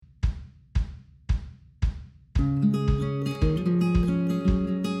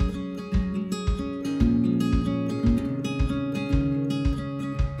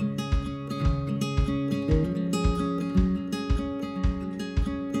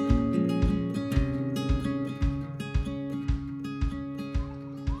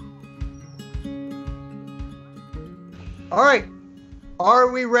All right. Are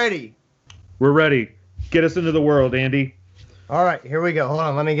we ready? We're ready. Get us into the world, Andy. All right, here we go. Hold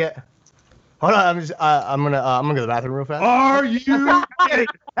on, Hold on, I'm gonna go to the bathroom real fast. Are you ready?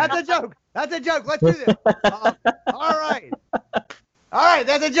 That's a joke. That's a joke. Let's do this. All right. All right,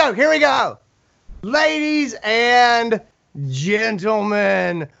 that's a joke. Here we go. Ladies and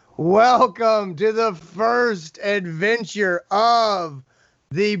gentlemen, welcome to the first adventure of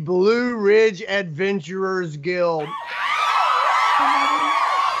the Blue Ridge Adventurer's Guild.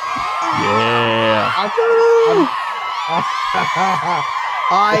 Yeah.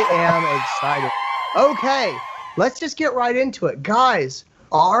 I am excited. Okay, let's just get right into it. Guys,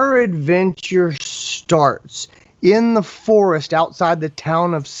 our adventure starts in the forest outside the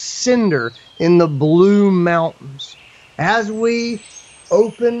town of Cinder in the Blue Mountains. As we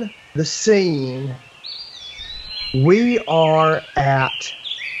open the scene, we are at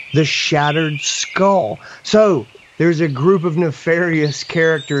the Shattered Skull. So, there's a group of nefarious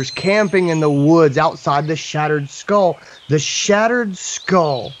characters camping in the woods outside the Shattered Skull. The Shattered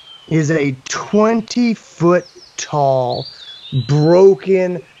Skull is a 20-foot tall,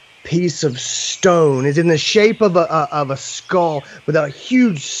 broken piece of stone. It's in the shape of a skull with a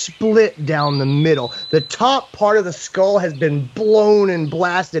huge split down the middle. The top part of the skull has been blown and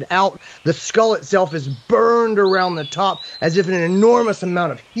blasted out. The skull itself is burned around the top as if an enormous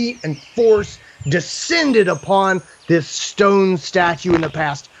amount of heat and force descended upon this stone statue in the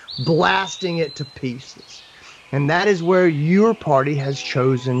past, blasting it to pieces. And that is where your party has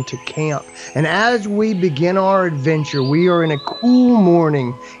chosen to camp. And as we begin our adventure, we are in a cool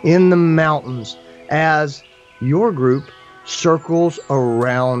morning in the mountains as your group circles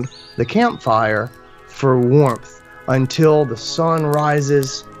around the campfire for warmth until the sun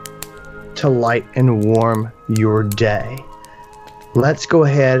rises to light and warm your day. Let's go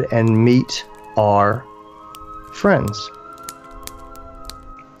ahead and meet our friends.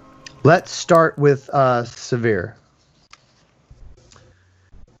 Let's start with Severe.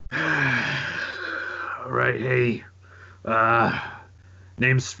 All right, hey.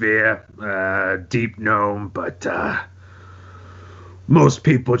 Name's Sphere. Deep gnome, but most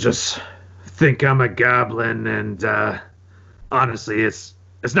people just think I'm a goblin, and honestly, it's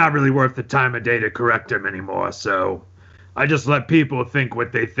not really worth the time of day to correct them anymore. So I just let people think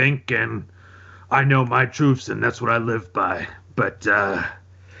what they think, and I know my truths, and that's what I live by. But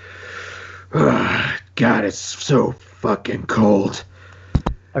God, it's so fucking cold.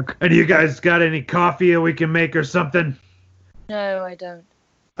 Okay. And you guys got any coffee we can make or something? No, I don't.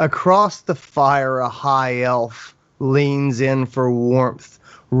 Across the fire, a high elf leans in for warmth,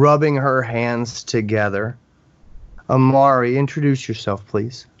 rubbing her hands together. Amari, introduce yourself,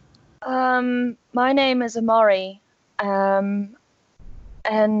 please. My name is Amari. And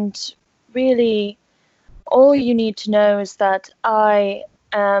really, all you need to know is that I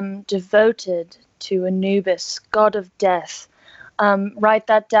am devoted to Anubis, god of death. Write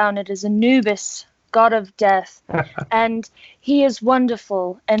that down. It is Anubis, god of death. And he is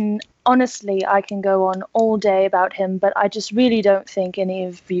wonderful. And honestly, I can go on all day about him, but I just really don't think any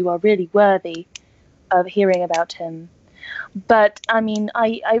of you are really worthy of hearing about him. But, I mean,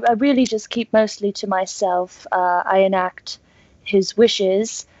 I really just keep mostly to myself. I enact his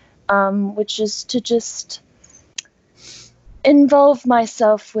wishes, which is to just involve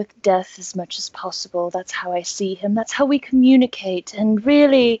myself with death as much as possible. That's how I see him. That's how we communicate. And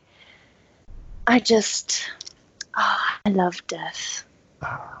really, I love death.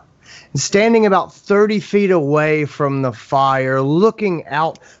 Standing about 30 feet away from the fire, looking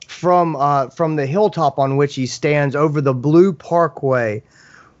out from the hilltop on which he stands over the Blue Parkway,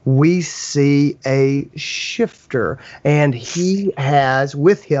 we see a shifter, and he has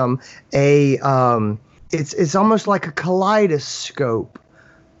with him a it's almost like a kaleidoscope,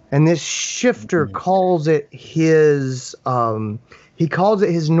 and this shifter calls it his normie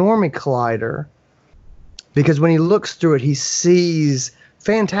collider, because when he looks through it, he sees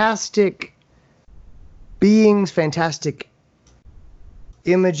fantastic beings, fantastic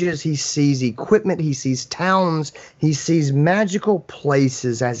images. He sees equipment, he sees towns, he sees magical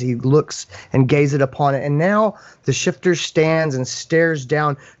places as he looks and gazes upon it. And now the shifter stands and stares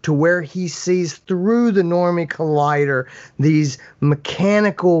down to where he sees through the normie collider these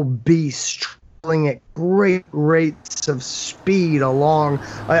mechanical beasts traveling at great rates of speed along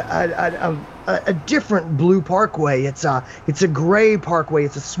a different blue parkway. It's a gray parkway.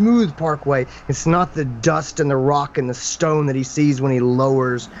 It's a smooth parkway. It's not the dust and the rock and the stone that he sees when he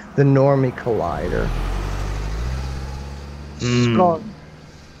lowers the normie collider. Scott,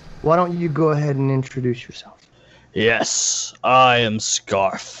 why don't you go ahead and introduce yourself? Yes, I am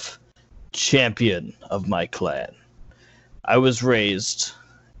Scarf, champion of my clan. I was raised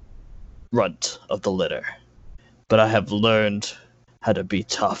runt of the litter, but I have learned how to be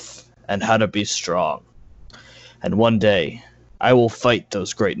tough and how to be strong. And one day, I will fight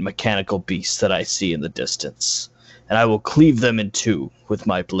those great mechanical beasts that I see in the distance, and I will cleave them in two with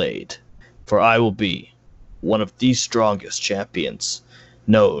my blade, for I will be one of the strongest champions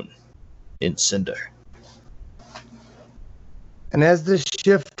known in Cinder. And as the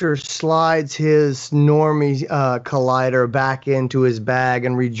shifter slides his normie collider back into his bag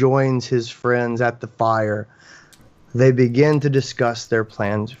and rejoins his friends at the fire, they begin to discuss their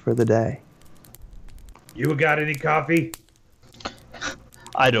plans for the day. You got any coffee?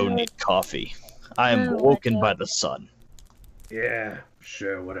 I don't need coffee. I am woken by the sun. Yeah,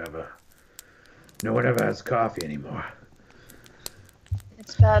 sure, whatever. No one ever has coffee anymore.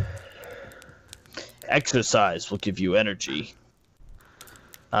 It's bad. Exercise will give you energy.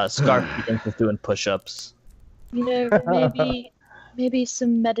 Scarf begins with doing push-ups. You know, maybe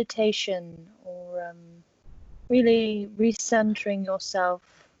some meditation or really recentering yourself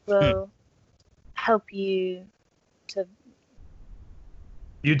will help you to.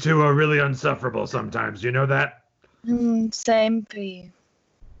 You two are really unsufferable sometimes, you know that? Same for you.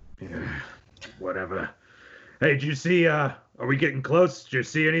 Yeah, whatever. Hey, did you see, are we getting close? Did you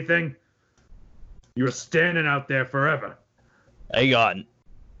see anything? You were standing out there forever. Hang on.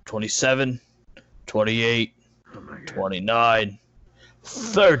 27, 28, 29,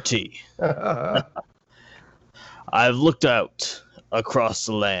 30. I've looked out across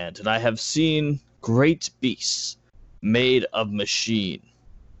the land, and I have seen great beasts made of machine,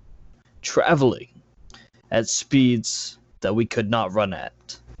 traveling at speeds that we could not run at.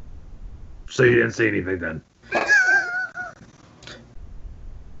 So you didn't see anything then?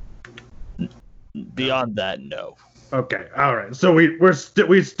 Beyond that, no. Okay, all right. So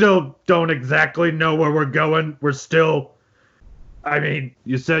we still don't exactly know where we're going. We're still. I mean,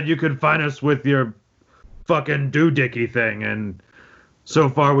 you said you could find us with your fucking doohickey thing, and so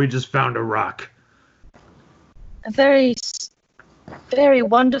far we just found a rock. A very, very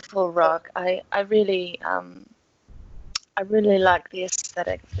wonderful rock. I really like the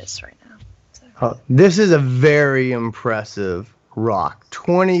aesthetic of this right now. So. This is a very impressive rock.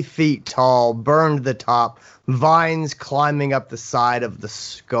 20 feet tall, burned to the top, vines climbing up the side of the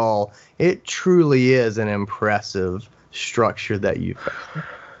skull. It truly is an impressive structure that you found.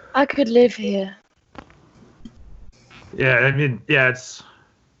 I could live here. Yeah, I mean, yeah, it's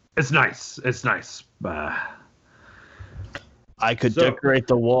nice. It's nice. I could decorate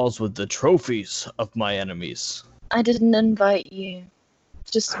the walls with the trophies of my enemies. I didn't invite you.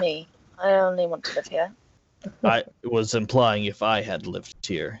 Just me. I only want to live here. I was implying if I had lived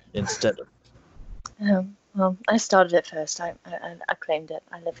here instead of... Well, I started it first. I claimed it.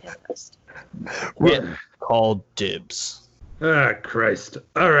 I live here first. It called dibs. Ah, Christ.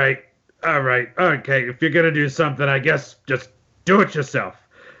 All right. Okay, if you're gonna do something, I guess just do it yourself.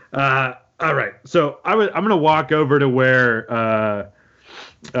 All right. So I'm gonna walk over to where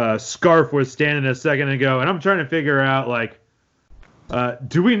Scarf was standing a second ago, and I'm trying to figure out, like,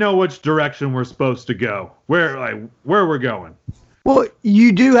 do we know which direction we're supposed to go? Where we're going? Well,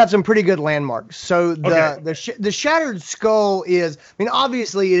 you do have some pretty good landmarks. So the shattered skull is, I mean,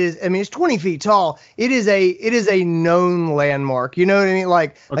 obviously it is, I mean, it's 20 feet tall. It is a known landmark. You know what I mean?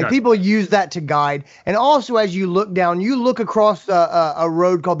 Like people use that to guide. And also as you look down, you look across a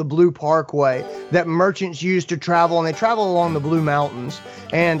road called the Blue Parkway that merchants use to travel, and they travel along the Blue Mountains.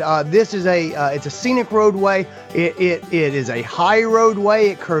 And this is it's a scenic roadway. It is a high roadway.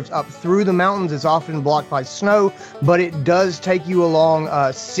 It curves up through the mountains. It's often blocked by snow, but it does take you along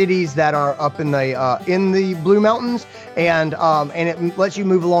cities that are up in the Blue Mountains, and it lets you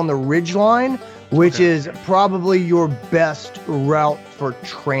move along the ridge line, which is probably your best route for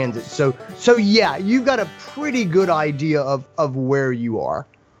transit. So yeah, you've got a pretty good idea of where you are.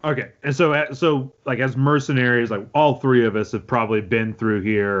 Okay, and so like as mercenaries, like all three of us have probably been through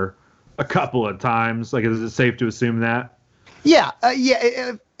here a couple of times. Like, is it safe to assume that? Yeah.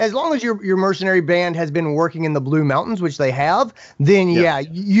 As long as your mercenary band has been working in the Blue Mountains, which they have, then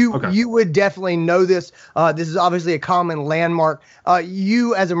you would definitely know this. This is obviously a common landmark.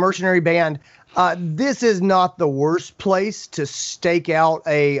 You as a mercenary band, this is not the worst place to stake out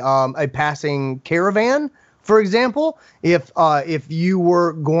a passing caravan. For example, if you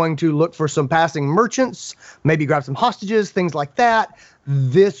were going to look for some passing merchants, maybe grab some hostages, things like that,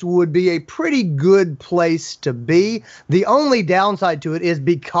 this would be a pretty good place to be. The only downside to it is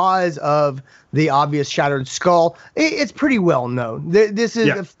because of the obvious shattered skull. It's pretty well known. This is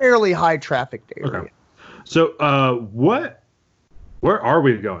a fairly high trafficked area. Okay. So, Where are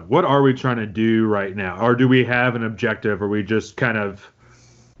we going? What are we trying to do right now? Or do we have an objective? Or are we just kind of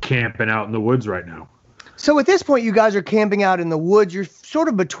camping out in the woods right now? So at this point, you guys are camping out in the woods. You're sort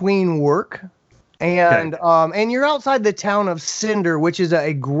of between work, and you're outside the town of Cinder, which is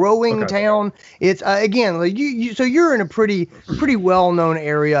a growing town. It's again, like so you're in a pretty well-known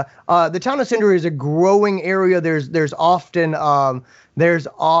area. The town of Cinder is a growing area. There's often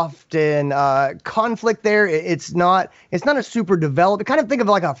conflict there. It's not a super developed. Kind of think of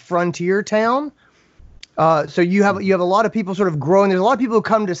like a frontier town. So you have a lot of people sort of growing. There's a lot of people who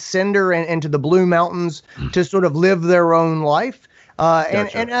come to Cinder and to the Blue Mountains to sort of live their own life.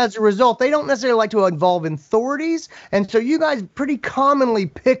 And as a result, they don't necessarily like to involve authorities. And so you guys pretty commonly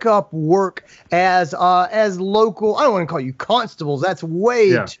pick up work as local. I don't want to call you constables. That's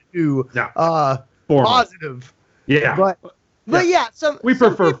way too positive. Yeah. But yeah, some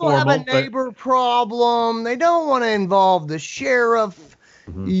prefer people formal, have a neighbor problem. They don't want to involve the sheriff.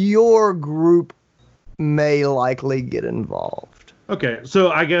 Your group may likely get involved. Okay,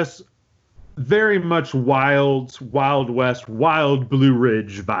 so I guess very much Wild West, Wild Blue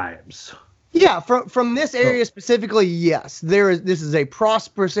Ridge vibes. Yeah, from this area specifically, yes. This is a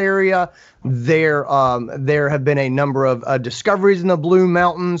prosperous area. There have been a number of discoveries in the Blue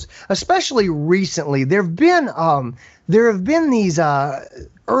Mountains, especially recently. There have been these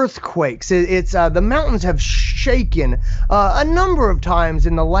earthquakes. It's the mountains have shaken a number of times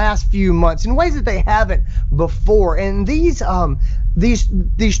in the last few months in ways that they haven't before. And these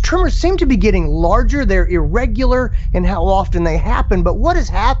tremors seem to be getting larger. They're irregular in how often they happen. But what has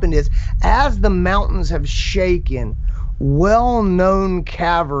happened is, as the mountains have shaken, well-known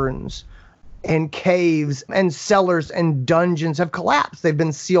caverns and caves and cellars and dungeons have collapsed. They've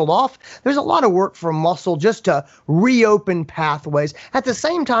been sealed off. There's a lot of work for Muscle just to reopen pathways. At the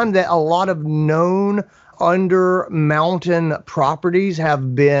same time that a lot of known under mountain properties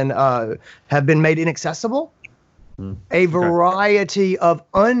have been made inaccessible. A variety of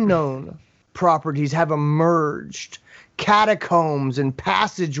unknown properties have emerged. Catacombs and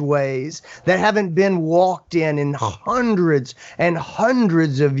passageways that haven't been walked in hundreds and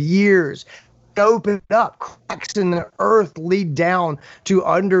hundreds of years. Open up, cracks in the earth lead down to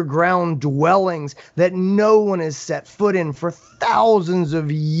underground dwellings that no one has set foot in for thousands of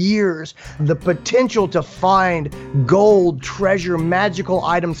years. The potential to find gold, treasure, magical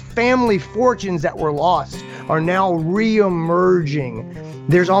items, family fortunes that were lost are now re-emerging.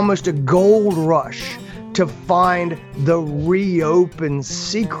 There's almost a gold rush to find the reopened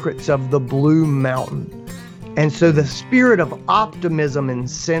secrets of the Blue Mountain. And so the spirit of optimism in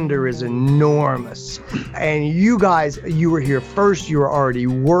Cinder is enormous. And you guys, you were here first. You were already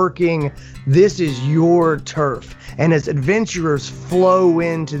working. This is your turf. And as adventurers flow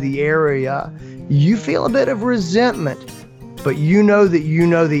into the area, you feel a bit of resentment. But you know that you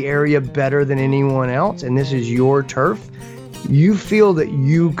know the area better than anyone else. And this is your turf. You feel that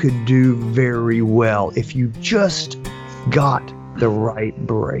you could do very well if you just got the right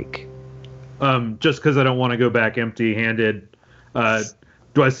break. Just because I don't want to go back empty-handed,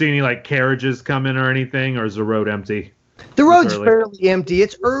 do I see any like carriages coming or anything, or is the road empty? The road's fairly empty.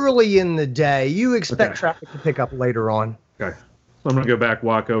 It's early in the day. You expect traffic to pick up later on. Okay, so I'm gonna go back,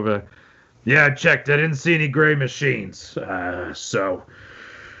 walk over. Yeah, I checked. I didn't see any gray machines. They are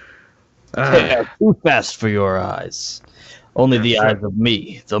too fast for your eyes. Only the eyes of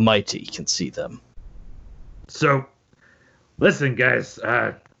me, the mighty, can see them. So, listen, guys.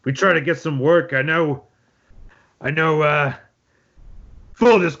 We try to get some work. I know,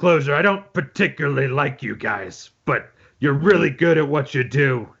 full disclosure, I don't particularly like you guys, but you're really good at what you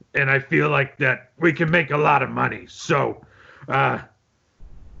do, and I feel like that we can make a lot of money. So, I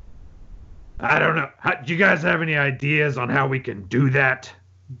don't know. Do you guys have any ideas on how we can do that?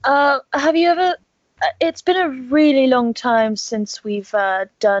 Have you ever... It's been a really long time since we've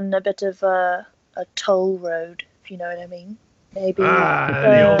done a bit of a toll road, if you know what I mean. Maybe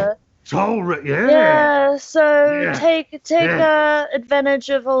the old toll road, take advantage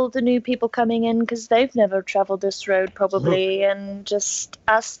of all the new people coming in because they've never traveled this road probably, and just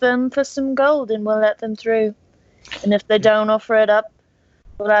ask them for some gold and we'll let them through. And if they don't offer it up,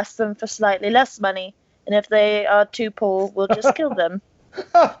 we'll ask them for slightly less money. And if they are too poor, we'll just kill them.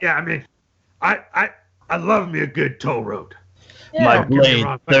 Yeah, I mean, I love me a good toll road. Yeah. My blade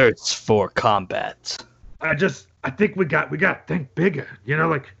thirsts for combat. I think we got to think bigger. You know,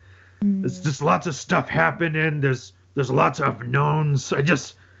 like there's just lots of stuff happening. There's lots of unknowns. I don't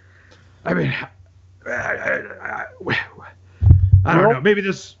know. Maybe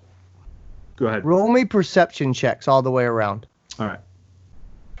this. Go ahead. Roll me perception checks all the way around. All right.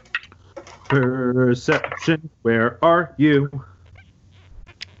 Perception. Where are you?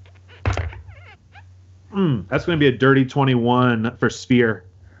 That's going to be a dirty 21 for Sphere.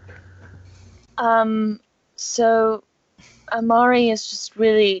 So Amari is just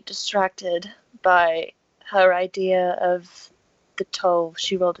really distracted by her idea of the toll.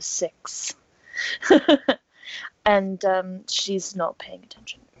 She rolled a 6. And she's not paying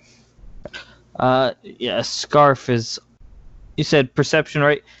attention. Yeah, Scarf is... You said perception,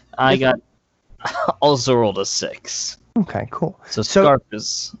 right? I got... also rolled a 6. Okay, cool. So Scarf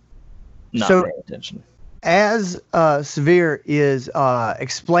is not paying attention. As Severe is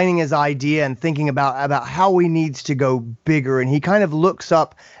explaining his idea and thinking about how he needs to go bigger, and he kind of looks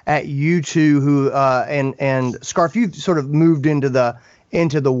up at you two, who and Scarf, you've sort of moved into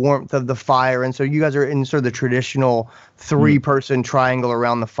the warmth of the fire, and so you guys are in sort of the traditional 3-person triangle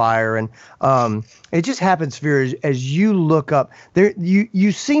around the fire, and it just happens, Severe, as you look up there,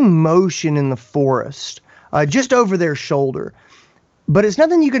 you see motion in the forest just over their shoulder. But it's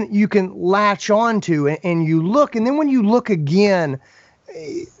nothing you can latch on to, and you look, and then when you look again,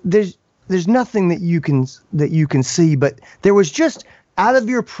 there's nothing that you can see. But there was just out of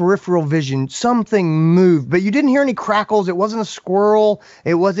your peripheral vision, something moved, but you didn't hear any crackles. It wasn't a squirrel.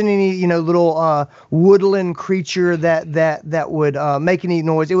 It wasn't any little woodland creature that would make any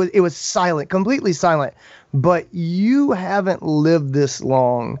noise. It was silent, completely silent. But you haven't lived this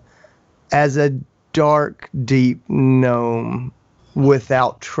long as a dark, deep gnome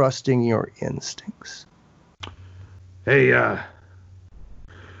without trusting your instincts. Hey,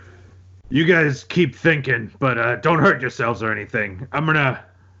 you guys keep thinking, but don't hurt yourselves or anything. I'm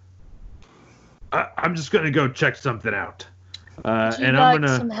just gonna go check something out. Do you like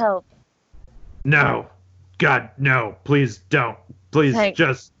some help? No, God, no! Please don't. Please,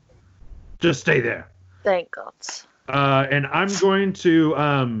 just stay there. Thank God. And I'm going to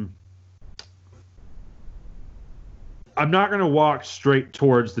I'm not gonna walk straight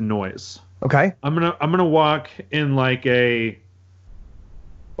towards the noise. Okay. I'm gonna walk in like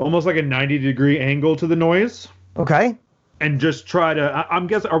almost like a 90-degree angle to the noise. Okay. And just try to. I'm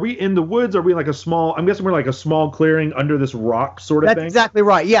guessing. Are we in the woods? Are we like a small? I'm guessing we're like a small clearing under this rock sort of thing. That's exactly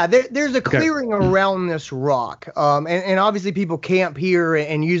right. Yeah, there's a clearing around this rock, and obviously people camp here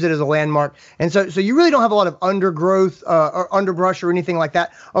and use it as a landmark. And so you really don't have a lot of undergrowth or underbrush or anything like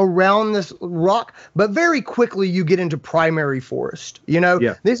that around this rock. But very quickly you get into primary forest.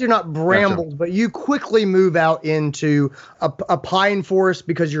 These are not brambles, but you quickly move out into a pine forest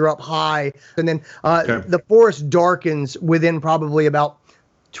because you're up high, and then the forest darkens. Within probably about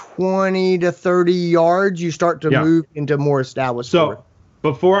 20 to 30 yards, you start to move into more established forest.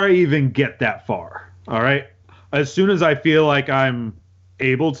 Before I even get that far, all right, as soon as I feel like I'm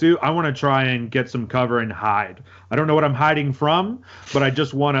able to, I want to try and get some cover and hide. I don't know what I'm hiding from, but I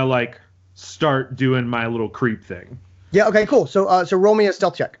just want to start doing my little creep thing. Yeah, okay, cool. So roll me a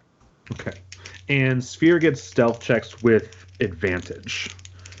stealth check. Okay. And Sphere gets stealth checks with advantage.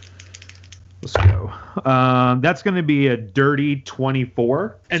 Let's go. That's going to be a dirty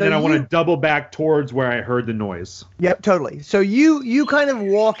 24. And so then I want to double back towards where I heard the noise. Yep, totally. So you kind of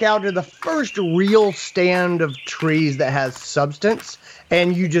walk out to the first real stand of trees that has substance,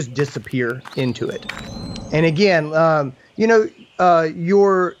 and you just disappear into it. And again,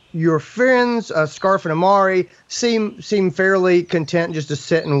 your friends, Scarf and Amari, seem fairly content just to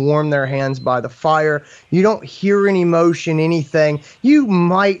sit and warm their hands by the fire. You don't hear any motion, anything. You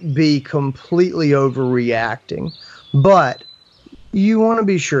might be completely overreacting, but you want to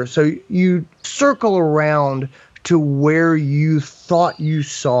be sure. So you circle around to where you thought you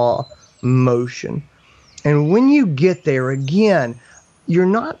saw motion. And when you get there, again, you're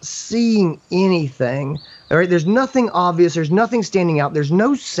not seeing anything. All right, there's nothing obvious. There's nothing standing out. There's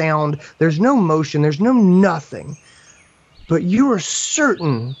no sound. There's no motion. There's no nothing. But you are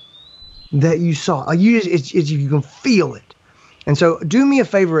certain that you saw. You can feel it. And so, do me a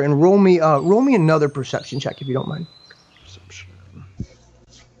favor and roll me another perception check if you don't mind. Perception.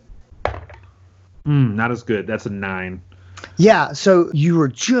 Not as good. That's a 9. Yeah. So you were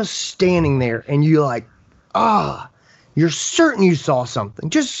just standing there, and you're like, you're certain you saw something.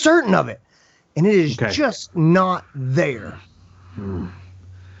 Just certain of it. And it is just not there.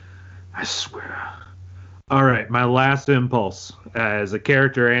 I swear. All right, my last impulse as a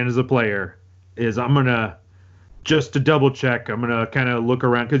character and as a player is I'm going to, just to double check, I'm going to kind of look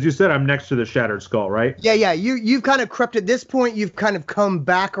around. Because you said I'm next to the Shattered Skull, right? Yeah. You've kind of crept at this point. You've kind of come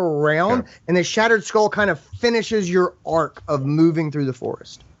back around. And the Shattered Skull kind of finishes your arc of moving through the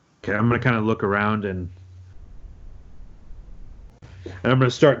forest. Okay, I'm going to kind of look around and I'm going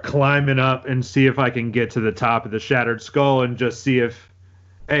to start climbing up and see if I can get to the top of the Shattered Skull and just see if,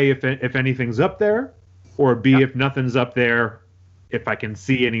 A, if anything's up there, or B, if nothing's up there, if I can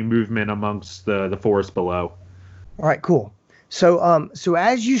see any movement amongst the forest below. All right, cool. So so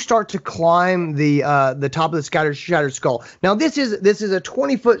as you start to climb the top of the shattered skull. Now this is a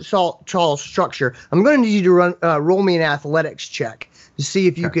 20-foot tall structure. I'm going to need you to roll me an athletics check to see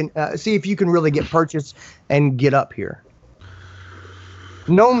if you can really get purchase and get up here.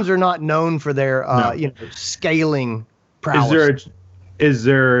 Gnomes are not known for their scaling prowess. Is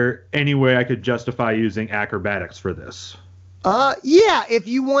there any way I could justify using acrobatics for this? Yeah, if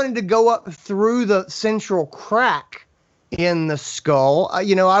you wanted to go up through the central crack in the skull,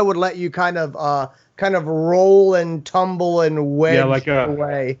 I would let you kind of roll and tumble and wedge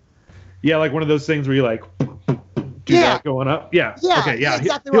away. Yeah, like one of those things where you like do that going up. Yeah. Okay. Yeah.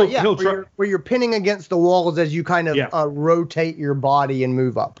 Exactly right. Yeah. Where you're pinning against the walls as you kind of rotate your body and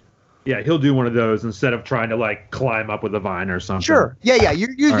move up. Yeah, he'll do one of those instead of trying to like climb up with a vine or something. Sure. Yeah.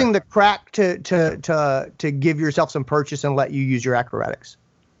 You're using the crack to give yourself some purchase and let you use your acrobatics.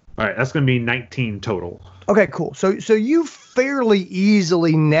 All right, that's going to be 19 total. Okay, cool. So you fairly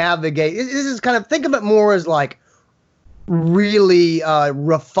easily navigate. This is kind of, think of it more as like really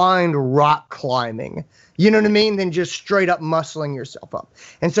refined rock climbing. You know what I mean? Than just straight up muscling yourself up.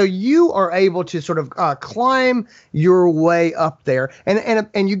 And so you are able to sort of climb your way up there.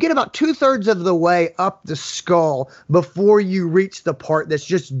 And you get about 2/3 of the way up the skull before you reach the part that's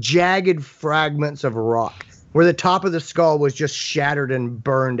just jagged fragments of rock, where the top of the skull was just shattered and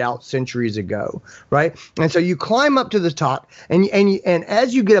burned out centuries ago, right? And so you climb up to the top, and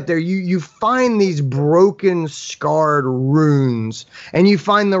as you get up there, you find these broken, scarred runes, and you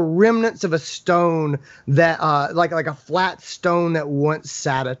find the remnants of a stone that, like a flat stone that once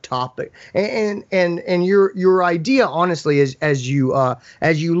sat atop it. And your idea, honestly, is as you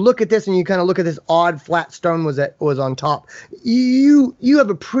look at this and you kind of look at this odd flat stone was on top, you have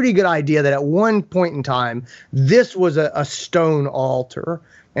a pretty good idea that at one point in time, this was a stone altar,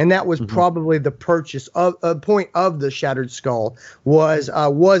 and that was probably the purchase of a point of the shattered skull was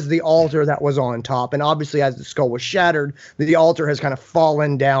the altar that was on top. And obviously, as the skull was shattered, the altar has kind of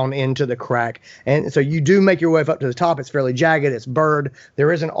fallen down into the crack. And so you do make your way up to the top. It's fairly jagged. It's burred.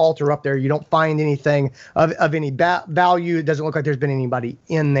 There is an altar up there. You don't find anything of any value. It doesn't look like there's been anybody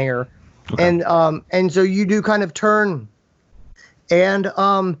in there. Okay. And so you do kind of turn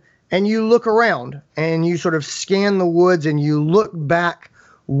and you look around and you sort of scan the woods and you look back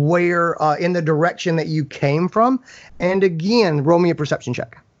where in the direction that you came from. And again, roll me a perception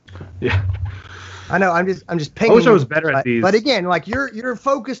check. Yeah. I know. I'm just pinging. I wish I was better at these. But again, like you're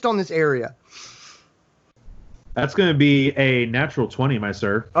focused on this area. That's going to be a natural 20, my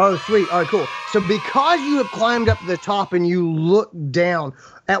sir. Oh, sweet. All right, cool. So because you have climbed up to the top and you look down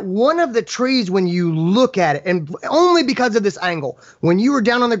at one of the trees, when you look at it, and only because of this angle, when you were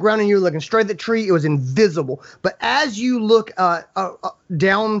down on the ground and you were looking straight at the tree, it was invisible. But as you look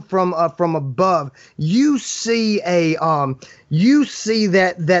down from above, you see that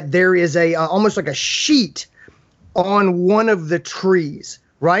there is a almost like a sheet on one of the trees.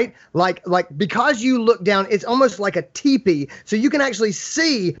 Right? Like because you look down, it's almost like a teepee. So you can actually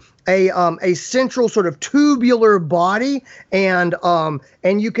see a central sort of tubular body, and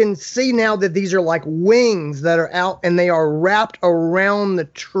you can see now that these are like wings that are out and they are wrapped around the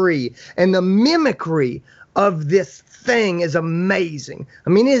tree. And the mimicry of this thing is amazing.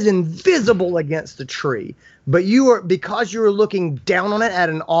 I mean, it is invisible against the tree. But because you're looking down on it at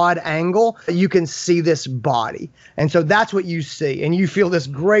an odd angle, you can see this body. And so that's what you see. And you feel this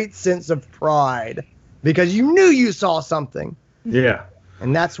great sense of pride because you knew you saw something. Yeah.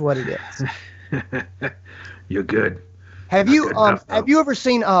 And that's what it is. You're good. Have you ever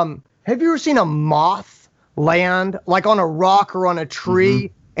seen a moth land like on a rock or on a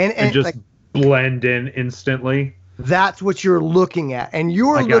tree and just like, blend in instantly? That's what you're looking at. And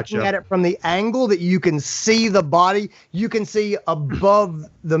you're looking at it from the angle that you can see the body. You can see above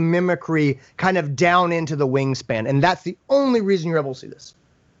the mimicry kind of down into the wingspan. And that's the only reason you're able to see this.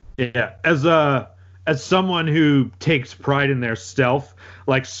 Yeah. As someone who takes pride in their stealth,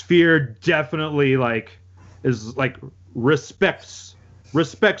 like Sphere definitely is respects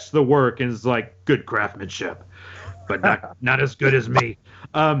the work and is like good craftsmanship, but not as good as me.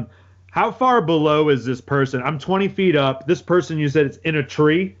 How far below is this person? I'm 20 feet up. This person, you said it's in a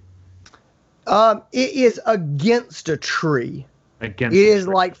tree? It is against a tree. It is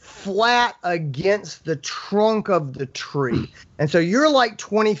like flat against the trunk of the tree. And so you're like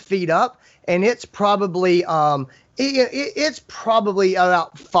 20 feet up, and it's probably it's probably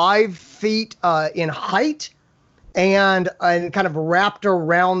about 5 feet in height and kind of wrapped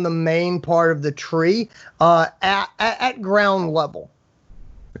around the main part of the tree at ground level.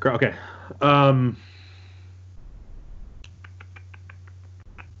 Okay.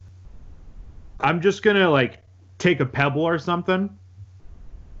 I'm just gonna like take a pebble or something,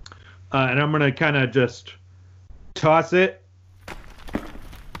 and I'm gonna kind of just toss it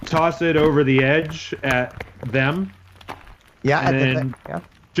over the edge at them. Yeah, and at the then thing. Yeah.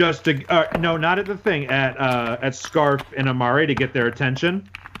 just to no, not at the thing, at Scarf and Amari to get their attention.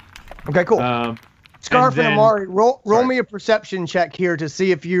 Okay, cool. Scarf and then- Amari, roll Sorry. me a perception check here to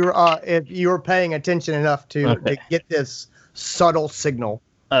see if you're paying attention enough to get this subtle signal.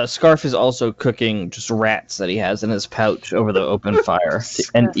 Scarf is also cooking just rats that he has in his pouch over the open fire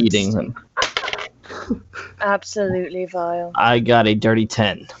and eating them. Absolutely vile. I got a dirty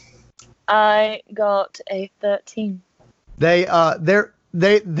 10. I got a 13. They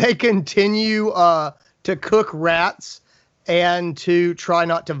continue to cook rats and to try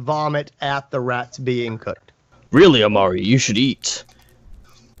not to vomit at the rats being cooked. Really, Amari, you should eat.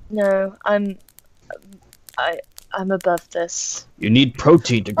 No, I'm above this. You need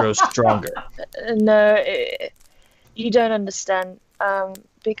protein to grow stronger. No, you don't understand.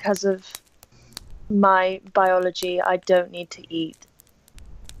 Because of my biology, I don't need to eat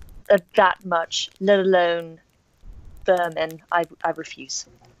that much, let alone vermin. I refuse.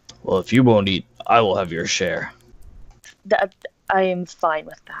 Well, if you won't eat, I will have your share. I am fine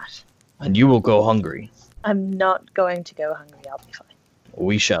with that. And you will go hungry. I'm not going to go hungry. I'll be fine.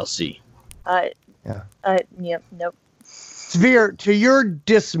 We shall see. Nope. Sphere, to your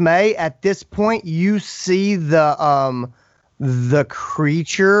dismay, at this point, you see the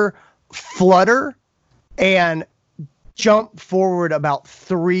creature flutter and jump forward about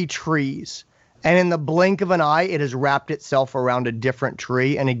 3 trees. And in the blink of an eye, it has wrapped itself around a different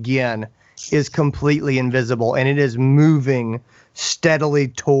tree and again is completely invisible. And it is moving steadily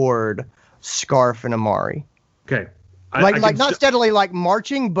toward Scarf and Amari. Okay. Not steadily like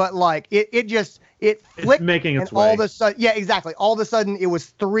marching, but like it flicked, making its and way. all of a sudden, yeah, exactly. All of a sudden, it was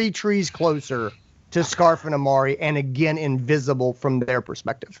 3 trees closer to Scarf and Amari, and again invisible from their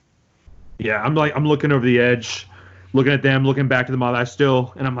perspective. Yeah, I'm looking over the edge, looking at them, looking back to the mob.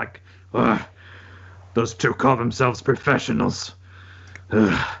 And I'm like, ugh, those two call themselves professionals.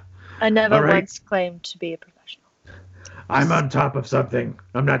 Ugh. I never All right. once claimed to be a professional. I'm on top of something.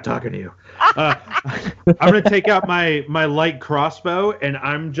 I'm not talking to you. I'm going to take out my light crossbow, and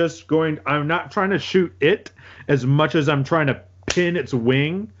I'm not trying to shoot it as much as I'm trying to pin its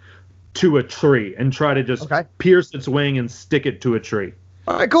wing to a tree and try to just pierce its wing and stick it to a tree.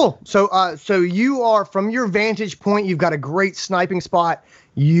 All right, cool. So you are, from your vantage point, you've got a great sniping spot.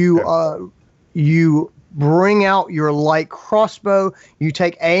 You bring out your light crossbow. You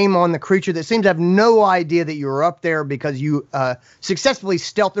take aim on the creature that seems to have no idea that you're up there because you successfully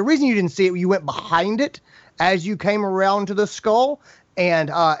stealthed. The reason you didn't see it, you went behind it as you came around to the skull,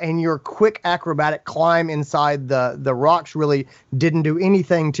 and your quick acrobatic climb inside the rocks really didn't do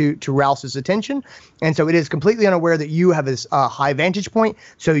anything to rouse his attention. And so it is completely unaware that you have this high vantage point.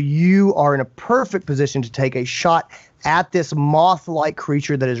 So you are in a perfect position to take a shot at this moth-like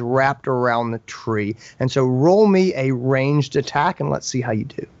creature that is wrapped around the tree. And so roll me a ranged attack, and let's see how you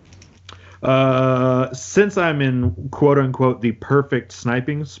do. Since I'm in quote-unquote the perfect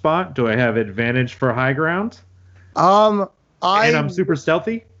sniping spot, do I have advantage for high ground? And I'm super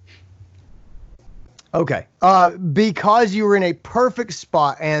stealthy? Okay. Because you were in a perfect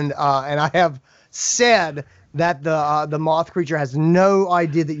spot, and I have said that the moth creature has no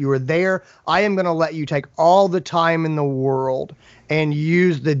idea that you were there, I am going to let you take all the time in the world and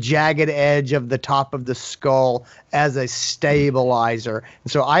use the jagged edge of the top of the skull as a stabilizer.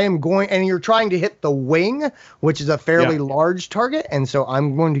 And so I am going, and you're trying to hit the wing, which is a fairly large target, and so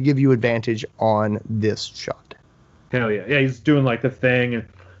I'm going to give you advantage on this shot. Hell yeah. Yeah, he's doing like the thing. And,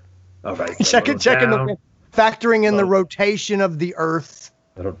 all right. Checking factoring in the rotation of the earth.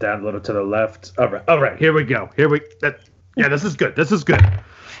 A little down, a little to the left. All right. Here we go. This is good.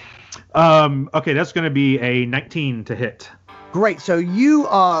 Okay, that's going to be a 19 to hit. Great. So you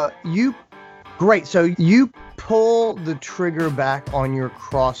pull the trigger back on your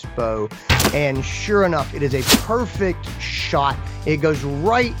crossbow, and sure enough, it is a perfect shot. It goes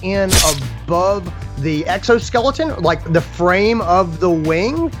right in above the exoskeleton, like the frame of the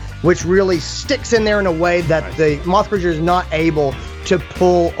wing, which really sticks in there in a way that the moth creature is not able to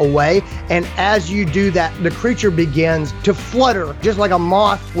pull away. And as you do that, the creature begins to flutter, just like a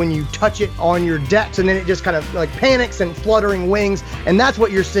moth when you touch it on your decks, and then it just kind of like panics and fluttering wings. And that's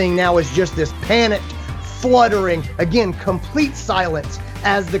what you're seeing now, is just this panicked fluttering, again, complete silence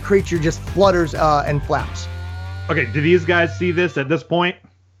as the creature just flutters and flaps. Okay, do these guys see this at this point?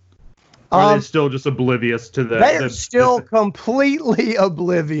 Or are they still just oblivious to the... They are still completely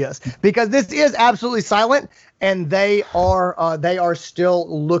oblivious because this is absolutely silent, and they are still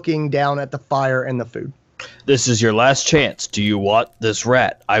looking down at the fire and the food. This is your last chance. Do you want this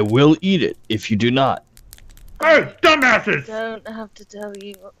rat? I will eat it if you do not. Hey, dumbasses! I don't have to tell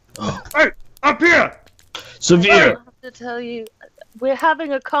you. Hey, up here! I Severe! don't have to tell you. We're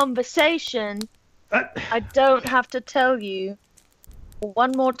having a conversation. I don't have to tell you.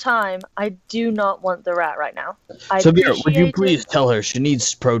 One more time, I do not want the rat right now. Severe, would you please tell her she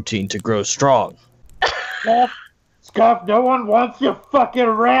needs protein to grow strong? Scarf, no one wants your fucking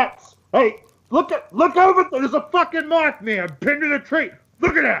rats! Hey, look over there! There's a fucking Mothman pinned to the tree!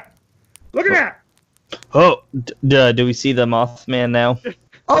 Look at that! Look at that! Oh, do we see the Mothman now?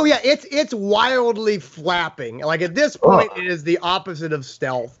 Oh yeah, it's wildly flapping. Like at this point, it is the opposite of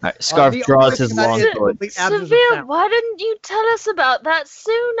stealth. Right, Scarf draws his longsword. Severe, why didn't you tell us about that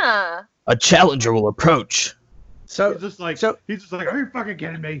sooner? A challenger will approach. So he's just like, are you fucking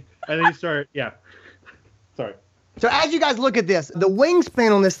kidding me? And then he started, yeah. Sorry. So as you guys look at this, the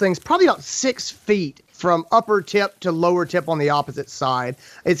wingspan on this thing's probably about 6 feet from upper tip to lower tip on the opposite side.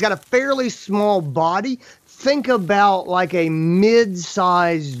 It's got a fairly small body. Think about like a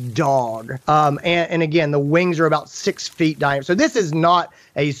mid-sized dog. And again, the wings are about 6 feet diameter. So this is not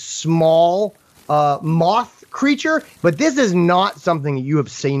a small moth creature, but this is not something you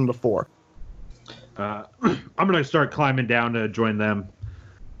have seen before. I'm going to start climbing down to join them.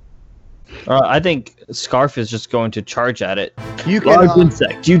 I think Scarf is just going to charge at it. You can, Large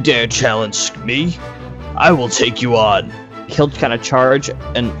insect, you dare challenge me? I will take you on. He'll kind of charge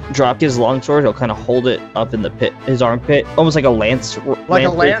and drop his longsword. He'll kind of hold it up in the pit, his armpit, almost like a lance. Like a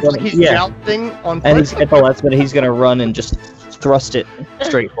lance, like he's jousting on foot. And he's got the lance, but he's going to run and just thrust it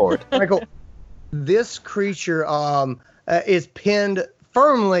straight forward. Michael, this creature is pinned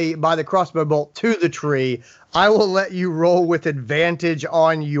firmly by the crossbow bolt to the tree. I will let you roll with advantage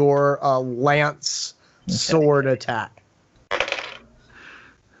on your lance sword attack.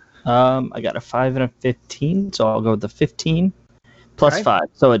 I got a 5 and a 15, so I'll go with the 15 plus 5,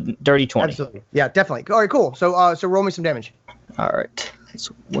 so a dirty 20. Absolutely, yeah, definitely. All right, cool. So, roll me some damage. All right, that's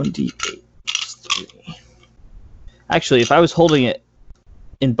 1d8 plus 3. Actually, if I was holding it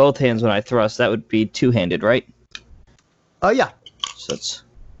in both hands when I thrust, that would be two-handed, right? Yeah. So that's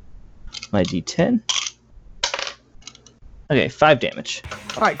my d10. Okay, 5 damage.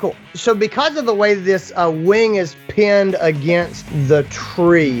 All right, cool. So because of the way this wing is pinned against the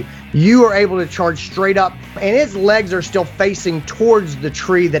tree, you are able to charge straight up, and its legs are still facing towards the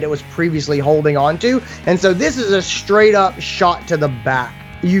tree that it was previously holding onto. And so this is a straight up shot to the back.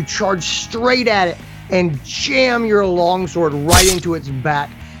 You charge straight at it and jam your longsword right into its back.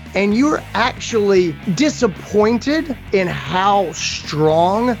 And you're actually disappointed in how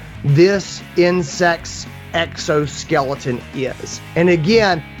strong this insect's exoskeleton is. And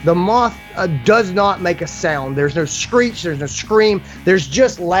again, the moth does not make a sound. There's no screech, there's no scream, there's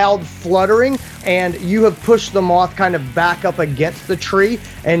just loud fluttering, and you have pushed the moth kind of back up against the tree,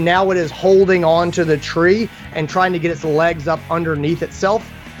 and now it is holding on to the tree and trying to get its legs up underneath itself,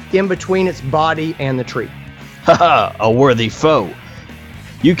 in between its body and the tree. Haha, a worthy foe.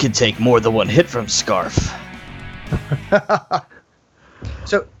 You can take more than one hit from Scarf.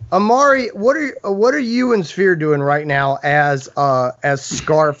 So, Amari, what are you and Sphere doing right now as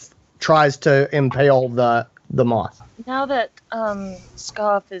Scarf tries to impale the moth? Now that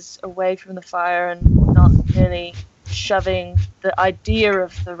Scarf is away from the fire and not really shoving the idea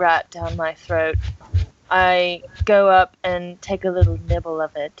of the rat down my throat, I go up and take a little nibble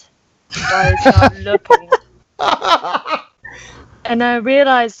of it while it's not looking. And I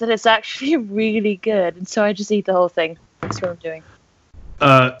realize that it's actually really good, and so I just eat the whole thing. That's what I'm doing.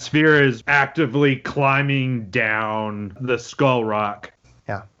 Sphere is actively climbing down the skull rock.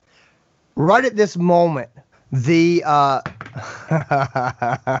 Yeah. Right at this moment, the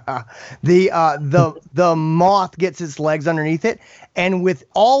moth gets its legs underneath it, and with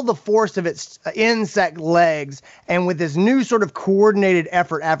all the force of its insect legs, and with this new sort of coordinated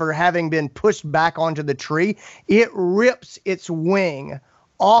effort after having been pushed back onto the tree, it rips its wing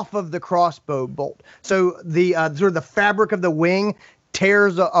off of the crossbow bolt. So the sort of the fabric of the wing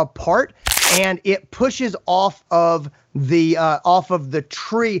tears apart, and it pushes off of the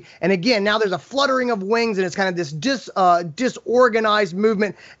tree. And again, now there's a fluttering of wings, and it's kind of this disorganized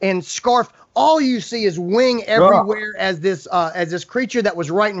movement. And Scarf, all you see is wing everywhere as this creature that was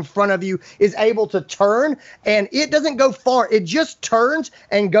right in front of you is able to turn, and it doesn't go far. It just turns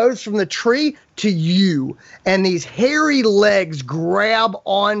and goes from the tree to you, and these hairy legs grab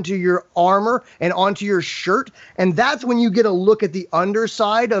onto your armor and onto your shirt, and that's when you get a look at the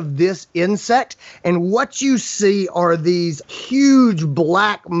underside of this insect, and what you see are these huge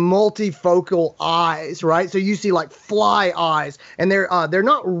black multifocal eyes, right? So you see like fly eyes, and they're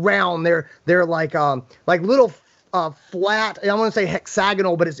not round, they're like little flat, I want to say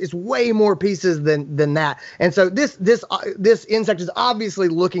hexagonal, but it's way more pieces than that. And so this insect is obviously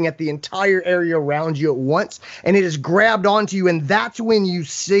looking at the entire area around you at once, and it is grabbed onto you, and that's when you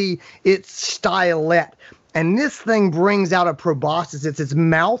see its stylet. And this thing brings out a proboscis. It's its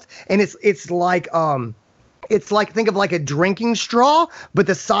mouth, and it's like think of like a drinking straw, but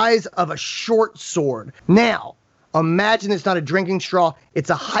the size of a short sword. Now, imagine it's not a drinking straw, it's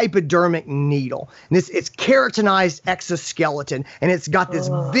a hypodermic needle. And it's keratinized exoskeleton, and it's got this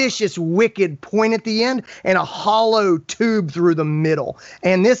vicious, wicked point at the end and a hollow tube through the middle.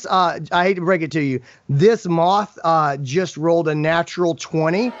 And this, I hate to break it to you, this moth just rolled a natural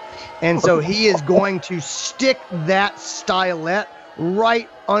 20, and so he is going to stick that stylet right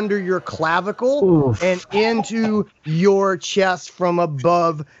under your clavicle and into your chest from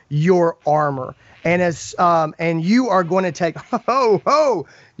above your armor. And and you are going to take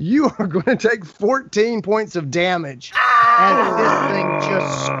you are going to take 14 points of damage as this thing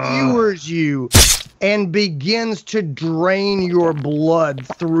just skewers you and begins to drain your blood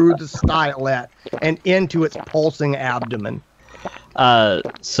through the stylet and into its pulsing abdomen.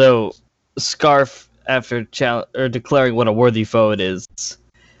 So Scarf, after declaring what a worthy foe it is,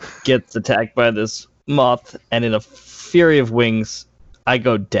 gets attacked by this moth, and in a fury of wings, I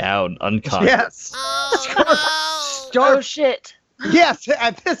go down unconscious. Yes. Oh shit. Yes,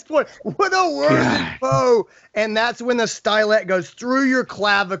 at this point, what a worthy foe. And that's when the stylet goes through your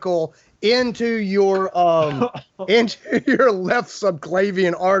clavicle into your left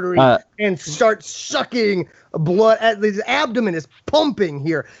subclavian artery and starts sucking blood. The abdomen is pumping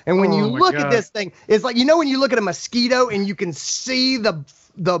here. And when you look at this thing, it's like, when you look at a mosquito and you can see the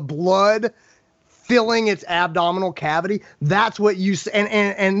blood filling its abdominal cavity, that's what you see.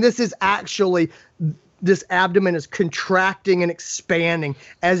 And this is actually, this abdomen is contracting and expanding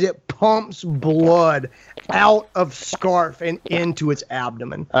as it pumps blood out of Scarf and into its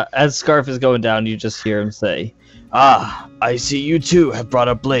abdomen. As Scarf is going down, you just hear him say, "Ah, I see you too have brought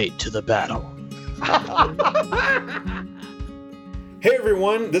a blade to the battle." Hey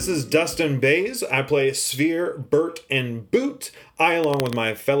everyone, this is Dustin Bays. I play Sphere, Bert, and Boot. I, along with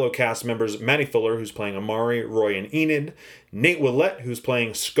my fellow cast members, Maddie Fuller, who's playing Amari, Roy, and Enid, Nate Oulette, who's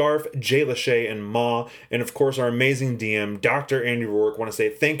playing Scarf, Jay Lachey, and Ma, and of course our amazing DM, Dr. Andy Roark, want to say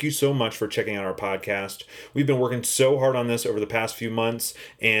thank you so much for checking out our podcast. We've been working so hard on this over the past few months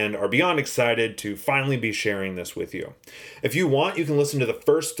and are beyond excited to finally be sharing this with you. If you want, you can listen to the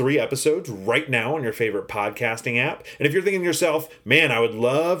first 3 episodes right now on your favorite podcasting app. And if you're thinking to yourself, man, I would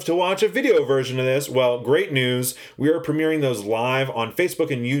love to watch a video version of this, well, great news. We are premiering those live on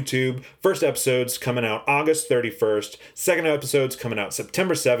Facebook and YouTube. First episode's coming out August 31st. Second episode's coming out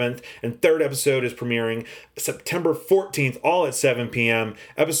September 7th. And third episode is premiering September 14th, all at 7 p.m.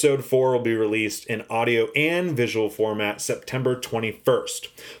 Episode 4 will be released in audio and visual format September 21st.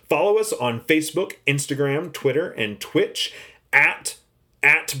 Follow us on Facebook, Instagram, Twitter, and Twitch at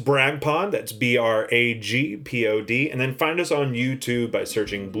BragPod, that's BRAGPOD, and then find us on YouTube by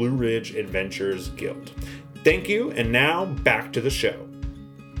searching Blue Ridge Adventurer'S Guild. Thank you, and now back to the show.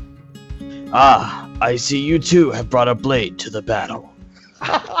 Ah, I see you too have brought a blade to the battle.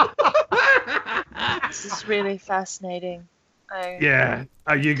 This is really fascinating. Yeah,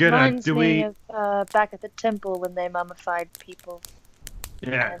 are you gonna, reminds me of back at the temple when they mummified people.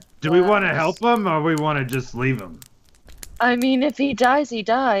 Yeah, do we want to help him, or we want to just leave him? I mean, if he dies, he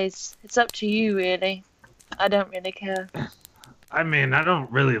dies. It's up to you, really. I don't really care. I mean, I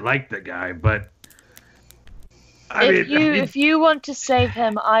don't really like the guy, but... If you want to save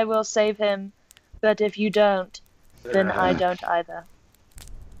him, I will save him. But if you don't, then I don't either.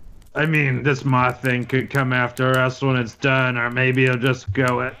 I mean, this moth thing could come after us when it's done, or maybe he'll just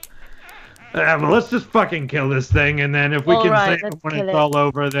go it. Well, let's just fucking kill this thing, and then if we can save him when it's all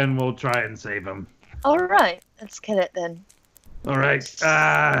over, then we'll try and save him. All right, let's kill it then. All right.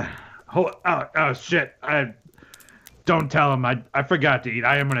 Oh shit! Don't tell him. I forgot to eat.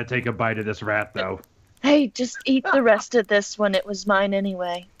 I am gonna take a bite of this rat, though. Hey, just eat the rest of this one. It was mine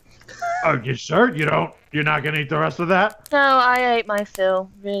anyway. Oh, you sure? You're not gonna eat the rest of that? No, I ate my fill,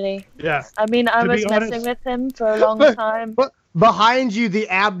 really. Yeah. I mean, I To be was messing honest- with him for a long time. But behind you, the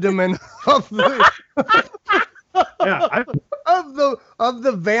abdomen of the Yeah. of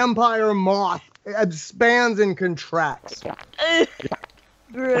the vampire moth expands and contracts.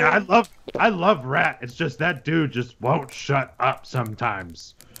 Yeah, I love Rat. It's just that dude just won't shut up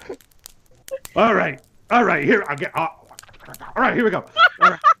sometimes. All right, here I get. All right, here we go. All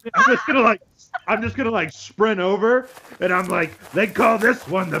right, I'm just gonna sprint over, and I'm like, they call this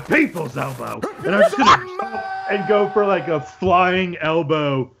one the people's elbow, and I'm just gonna and go for like a flying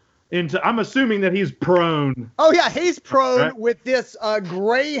elbow into. I'm assuming that he's prone. Oh yeah, he's prone Right. with this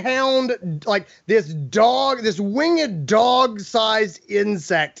greyhound, like this winged dog-sized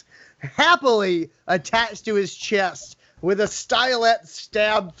insect, happily attached to his chest with a stylet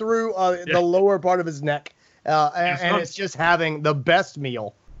stabbed through the lower part of his neck, and it's just having the best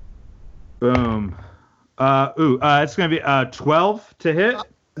meal. Boom. It's gonna be 12 to hit.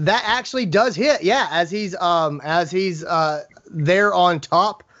 That actually does hit, yeah. As he's there on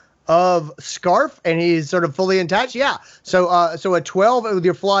top of Scarf, and he's sort of fully attached. Yeah. So a 12 with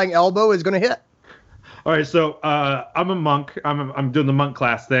your flying elbow is going to hit. All right. So I'm a monk. I'm doing the monk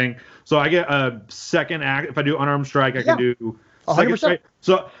class thing. So I get a second act. If I do unarmed strike, I can do 100%. strike.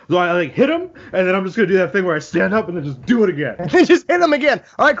 So I like hit him, and then I'm just gonna do that thing where I stand up and then just do it again. Just hit him again.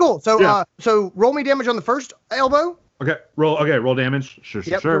 All right, cool. So Yeah. so roll me damage on the first elbow. Okay. Roll damage. Sure.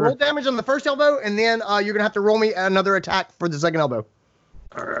 Yep. So roll damage on the first elbow, and then you're gonna have to roll me another attack for the second elbow.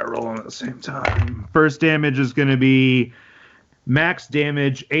 All right, rolling at the same time. First damage is going to be max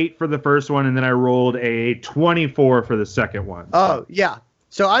damage, 8 for the first one, and then I rolled a 24 for the second one. Oh, yeah.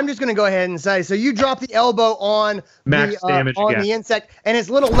 So I'm just going to go ahead and say, so you drop the elbow on Max damage on again. the insect, and its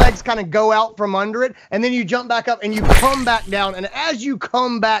little legs kind of go out from under it, and then you jump back up and you come back down, and as you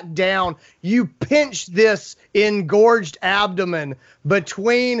come back down, you pinch this engorged abdomen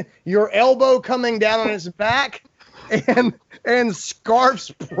between your elbow coming down on its back and Scarf's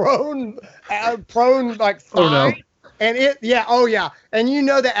prone like thigh. Oh, no. And and you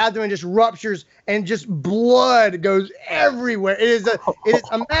know the abdomen just ruptures and just blood goes everywhere. It is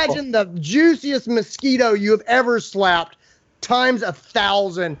imagine the juiciest mosquito you have ever slapped times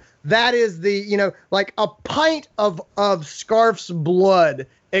 1,000. That is like a pint of Scarf's blood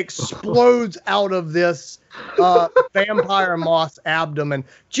explodes out of this vampire moth's abdomen,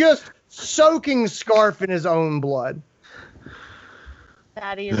 just soaking Scarf in his own blood.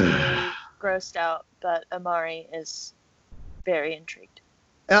 Maddie is really grossed out, but Amari is very intrigued.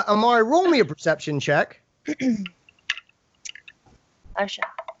 Amari, roll me a perception check. I shall.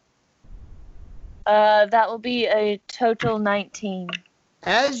 That will be a total 19.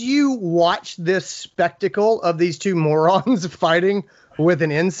 As you watch this spectacle of these two morons fighting with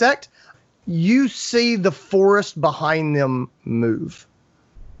an insect, you see the forest behind them move.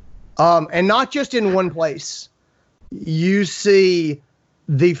 And not just in one place. You see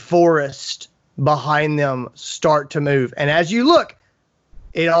the forest behind them start to move. And as you look,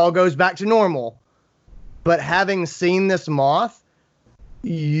 it all goes back to normal. But having seen this moth,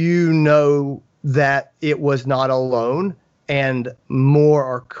 you know that it was not alone and more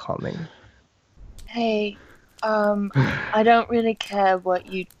are coming. Hey, I don't really care what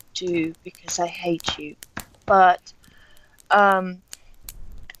you do because I hate you. But,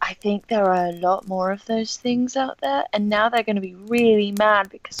 I think there are a lot more of those things out there, and now they're going to be really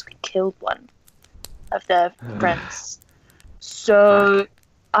mad because we killed one of their friends. So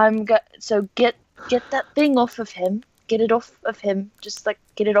get that thing off of him. Get it off of him. Just like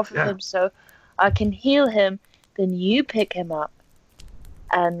get it off of him so I can heal him. Then you pick him up,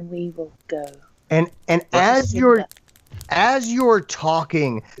 and we will go. And as you're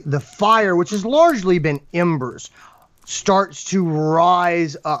talking, the fire, which has largely been embers, starts to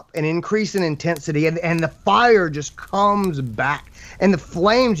rise up and increase in intensity, and the fire just comes back, and the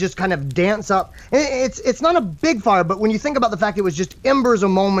flames just kind of dance up. It's not a big fire, but when you think about the fact it was just embers a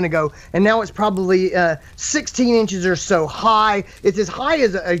moment ago, and now it's probably 16 inches or so high. It's as high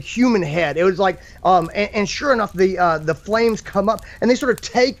as a human head. It was like, and sure enough, the flames come up, and they sort of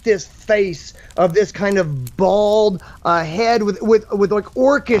take this face of this kind of bald head with like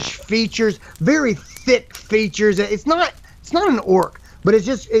orcish features, very thick features. It's not an orc, but it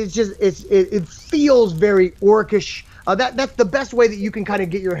feels very orcish. That's the best way that you can kind of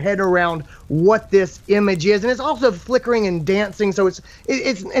get your head around what this image is, and it's also flickering and dancing, so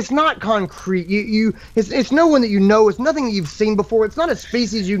it's not concrete. It's no one that you know. It's nothing that you've seen before. It's not a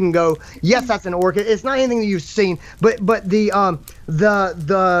species you can go, yes, that's an orc. It's not anything that you've seen, but the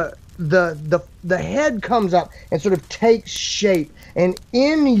the head comes up and sort of takes shape, and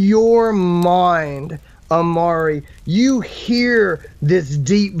in your mind, Amari, you hear this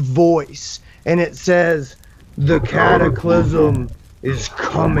deep voice, and it says, "The cataclysm is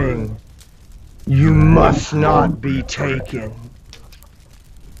coming. You must not be taken."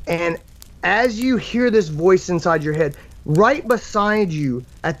 And as you hear this voice inside your head, right beside you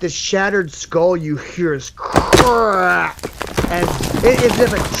at the shattered skull, you hear this crack, as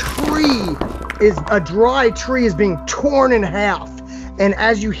if a dry tree is being torn in half. And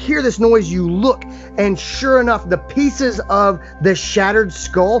as you hear this noise, you look, and sure enough, the pieces of the shattered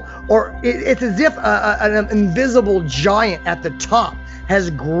skull, or it's as if an invisible giant at the top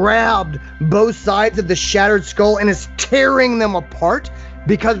has grabbed both sides of the shattered skull and is tearing them apart,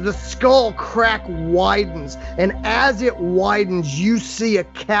 because the skull crack widens. And as it widens, you see a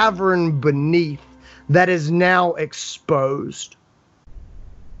cavern beneath that is now exposed.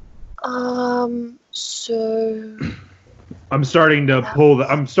 So... I'm starting to pull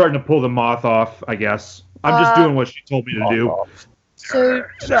the moth off, I guess. I'm just doing what she told me to do. So,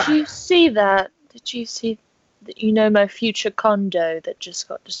 did you see that? Did you see that, my future condo that just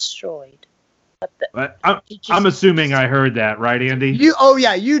got destroyed? I'm assuming I heard that, right, Andy?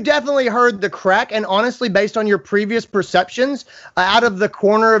 You definitely heard the crack, and honestly, based on your previous perceptions, out of the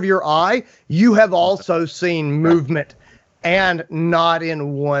corner of your eye, you have also seen movement, and not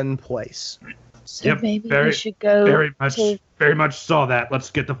in one place. So yep, maybe we should go. Very much saw that. Let's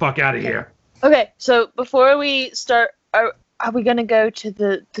get the fuck out of here. Okay, so before we start, are we gonna go to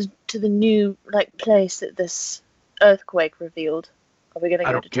the new place that this earthquake revealed? Are we gonna go?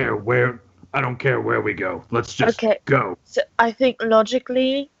 I don't care where we go. Let's just go. So I think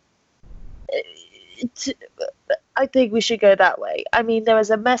logically, I think we should go that way. I mean, there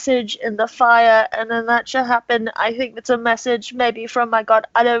was a message in the fire, and then that should happen. I think it's a message maybe from my god.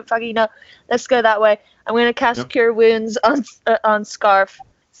 I don't fucking know. Let's go that way. I'm gonna cast Cure Wounds on Scarf.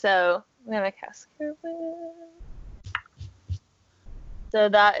 So I'm gonna cast Cure Wounds. So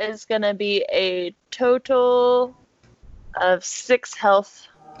that is gonna be a total of 6 health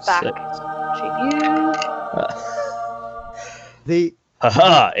back to you.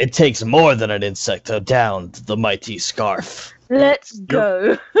 Haha, it takes more than an insect to down the mighty Scarf. Let's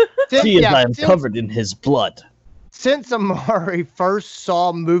go. See as I am covered in his blood. Since Amari first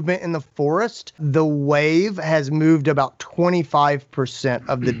saw movement in the forest, the wave has moved about 25%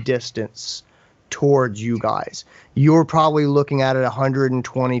 of the distance towards you guys. You're probably looking at it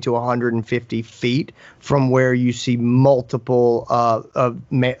 120 to 150 feet from where you see multiple of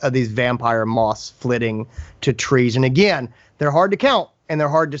these vampire moths flitting to trees. And again, they're hard to count and they're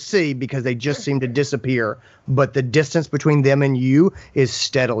hard to see because they just seem to disappear. But the distance between them and you is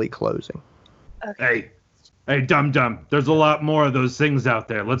steadily closing. Okay. Hey, dum-dum, there's a lot more of those things out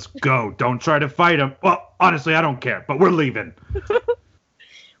there. Let's go. Don't try to fight them. Well, honestly, I don't care, but we're leaving.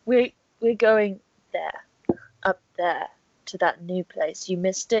 We're going there, up there, to that new place. You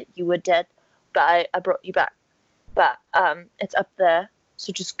missed it. You were dead, but I brought you back. But it's up there,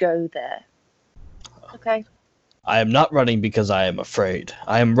 so just go there. Okay? I am not running because I am afraid.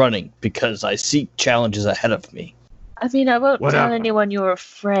 I am running because I seek challenges ahead of me. I mean, I won't tell anyone you're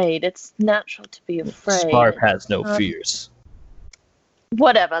afraid. It's natural to be afraid. Scarf has no fears.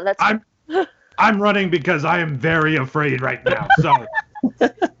 Whatever, let's... I'm running because I am very afraid right now, so...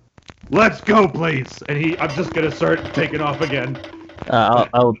 Let's go, please! And I'm just gonna start taking off again.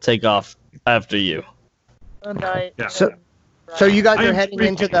 I'll take off after you. Yeah. So you guys are heading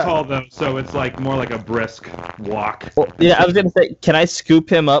into the... tall, though, so it's more like a brisk walk. Well, yeah, I was gonna say, can I scoop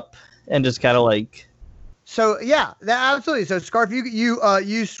him up and just kind of So yeah, absolutely. So Scarf,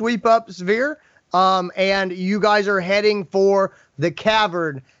 you sweep up Svir, and you guys are heading for the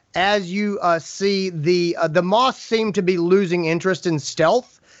cavern. As you see the moths seem to be losing interest in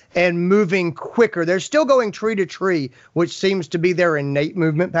stealth and moving quicker. They're still going tree to tree, which seems to be their innate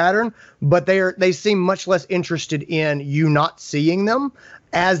movement pattern, but they seem much less interested in you not seeing them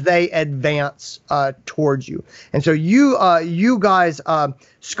as they advance towards you. And so you guys,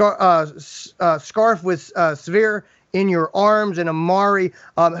 Scarf with Svir in your arms, and Amari,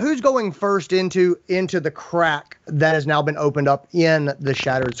 who's going first into the crack that has now been opened up in the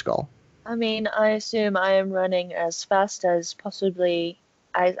Shattered Skull? I mean, I assume I am running as fast as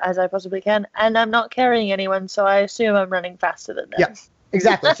I possibly can, and I'm not carrying anyone, so I assume I'm running faster than them. Yeah.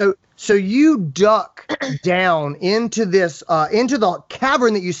 Exactly. So you duck down into this into the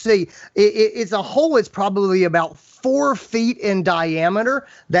cavern that you see. It's a hole. It's probably about 4 feet in diameter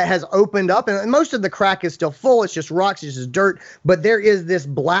that has opened up, and most of the crack is still full. It's just rocks, it's just dirt, but there is this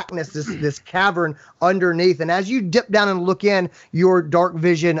blackness, this cavern underneath. And as you dip down and look in, your dark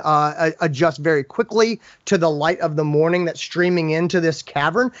vision adjusts very quickly to the light of the morning that's streaming into this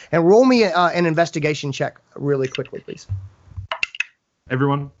cavern. And roll me an investigation check really quickly, please.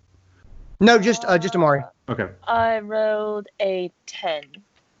 Everyone? No, just Amari. Okay. I rolled a 10.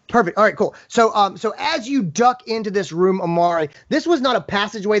 Perfect. All right, cool. So as you duck into this room, Amari, this was not a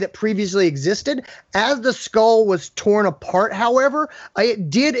passageway that previously existed. As the skull was torn apart, however, it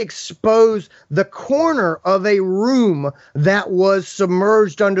did expose the corner of a room that was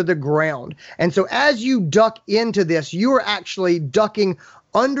submerged under the ground. And so as you duck into this, you are actually ducking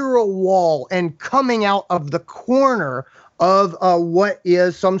under a wall and coming out of the corner of what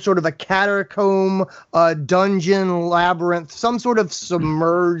is some sort of a catacomb, dungeon, labyrinth, some sort of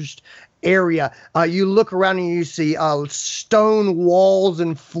submerged area. You look around and you see stone walls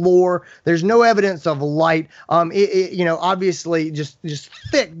and floor. There's no evidence of light. Obviously just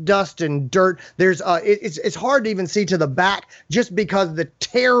thick dust and dirt. There's it's hard to even see to the back just because the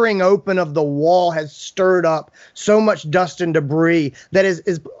tearing open of the wall has stirred up so much dust and debris that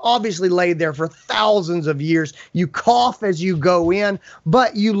is obviously laid there for thousands of years. You cough as you go in,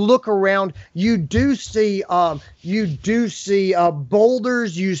 but you look around, you do see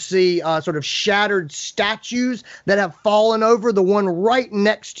boulders, you see sort of shattered statues that have fallen over. The one right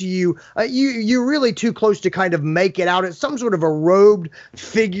next to you, you're really too close to kind of make it out. It's some sort of a robed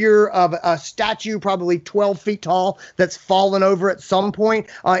figure of a statue, probably 12 feet tall, that's fallen over at some point.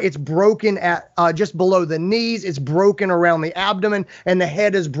 It's broken at just below the knees. It's broken around the abdomen, and the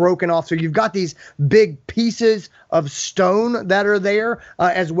head is broken off. So you've got these big pieces of stone that are there,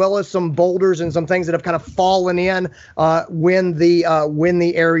 as well as some boulders and some things that have kind of fallen in when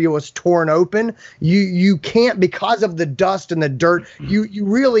the area was torn open. You can't, because of the dust and the dirt, you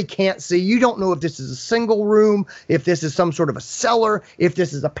really can't see. You don't know if this is a single room, if this is some sort of a cellar, if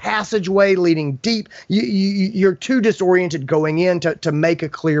this is a passageway leading deep. You're too disoriented going in to make a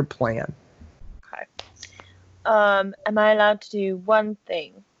clear plan. Okay. Am I allowed to do one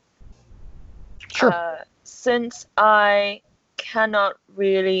thing? Sure. Since I cannot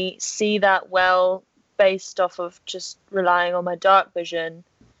really see that well based off of just relying on my dark vision,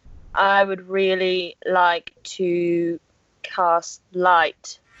 I would really like to cast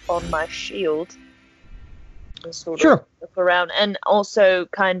light on my shield and sort of look around, and also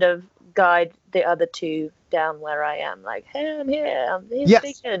kind of guide the other two down where I am. Like, hey, I'm here.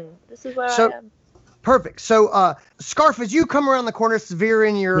 Speaking. This is where I am. Perfect. So, Scarf, as you come around the corner, Severe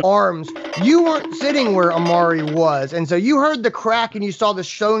in your arms, you weren't sitting where Amari was. And so you heard the crack and you saw the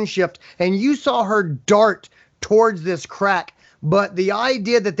stone shift and you saw her dart towards this crack. But the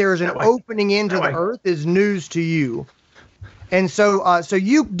idea that there's an opening into the earth is news to you. And so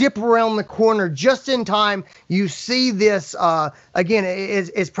you dip around the corner just in time. You see this, again,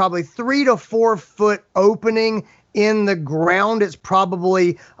 it's probably 3 to 4 foot opening in the ground. It's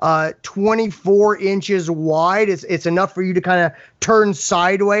probably 24 inches wide. It's enough for you to kind of turn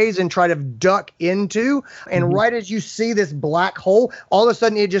sideways and try to duck into. And right as you see this black hole, all of a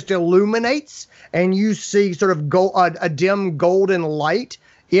sudden it just illuminates and you see sort of a dim golden light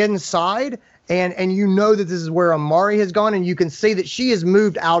inside. And you know that this is where Amari has gone, and you can see that she has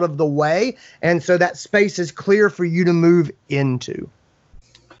moved out of the way. And so that space is clear for you to move into.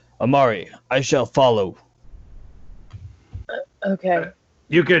 Amari, I shall follow. Okay.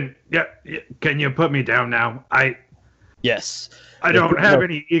 You can, can you put me down now? Yes. I don't have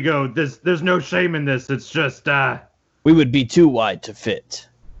any ego. There's no shame in this. It's just, we would be too wide to fit.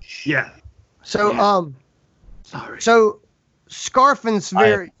 Yeah. So, sorry. So, Scarf and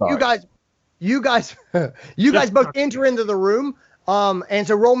Sphere, you guys both enter into the room. And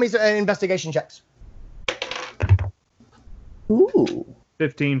so roll me an investigation checks. Ooh.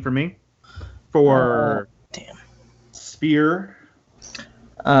 15 for me. For damn. Sphere.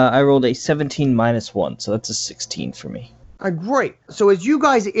 I rolled a 17 minus 1, so that's a 16 for me. Great. So as you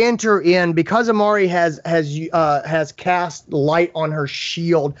guys enter in, because Amari has cast light on her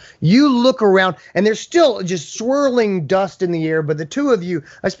shield, you look around, and there's still just swirling dust in the air. But the two of you,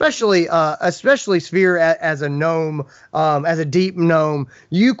 especially Sphere as a gnome, as a deep gnome,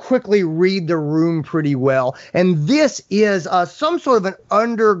 you quickly read the room pretty well. And this is some sort of an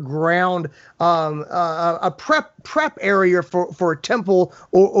underground a prep area for a temple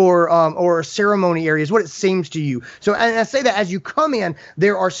or a ceremony area is what it seems to you. So and say that as you come in,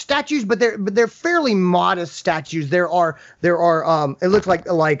 there are statues, but they're fairly modest statues. There are it looks like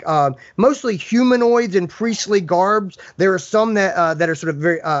mostly humanoids in priestly garbs. There are some that are sort of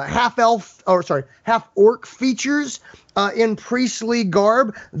very half orc features. In priestly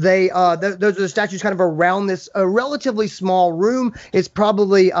garb, those are the statues kind of around this relatively small room. It's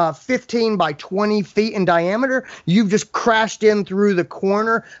probably 15 by 20 feet in diameter. You've just crashed in through the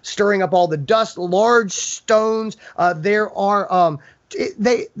corner, stirring up all the dust. Large stones. They're almost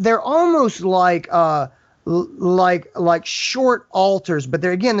like short altars, but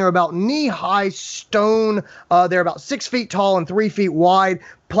they're about knee-high stone. They're about 6 feet tall and 3 feet wide.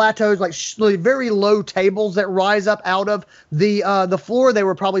 Plateaus, like very low tables that rise up out of the floor. They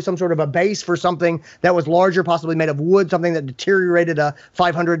were probably some sort of a base for something that was larger, possibly made of wood, something that deteriorated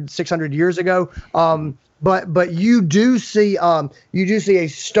 500, 600 years ago. But you do see a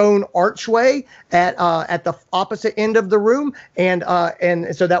stone archway at the opposite end of the room, and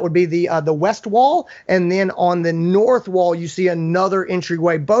so that would be the west wall, and then on the north wall you see another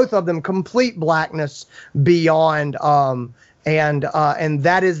entryway. Both of them complete blackness beyond. And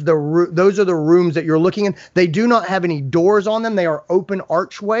that is those are the rooms that you're looking in. They do not have any doors on them. They are open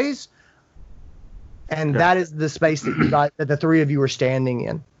archways, and that is the space that the three of you are standing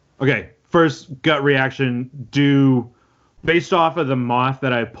in. Okay. First gut reaction, based off of the moth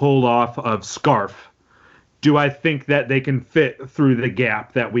that I pulled off of Scarf, do I think that they can fit through the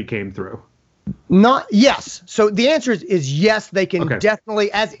gap that we came through? Yes. So the answer is yes, they can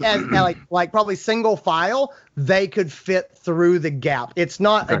definitely, as like probably single file, they could fit through the gap. It's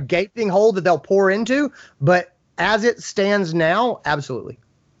not a gaping hole that they'll pour into, but as it stands now, absolutely.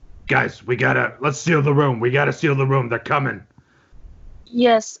 Guys, let's seal the room. We gotta seal the room. They're coming.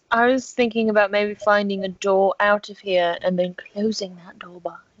 Yes, I was thinking about maybe finding a door out of here and then closing that door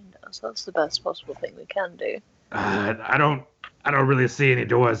behind us. That's the best possible thing we can do. I don't really see any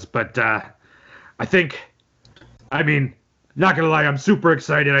doors, but not gonna lie, I'm super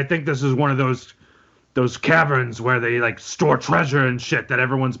excited. I think this is one of those caverns where they like store treasure and shit that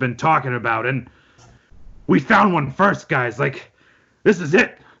everyone's been talking about, and we found one first, guys. Like, this is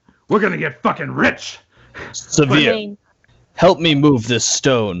it. We're gonna get fucking rich. Severe. Help me move this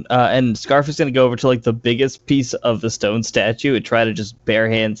stone. And Scarf is going to go over to like the biggest piece of the stone statue and try to just bare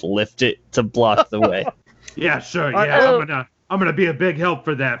hands lift it to block the way. Yeah, sure. Yeah, I'm gonna be a big help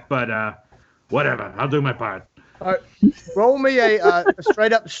for that, but whatever. I'll do my part. All right. Roll me a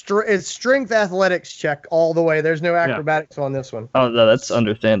straight up strength athletics check all the way. There's no acrobatics on this one. Oh, no, that's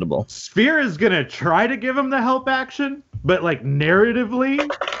understandable. Sphere is going to try to give him the help action, but like narratively,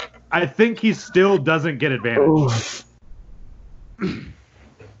 I think he still doesn't get advantage. Oof.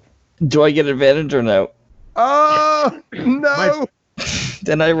 Do I get advantage or no? Oh, no.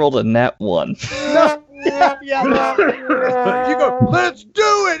 Then I rolled a nat 1. No. No. You go, let's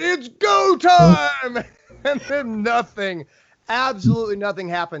do it. It's go time. And then nothing. Absolutely nothing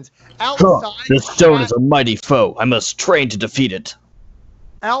happens. Outside, this stone is a mighty foe. I must train to defeat it.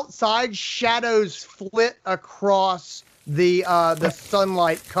 Outside, shadows flit across the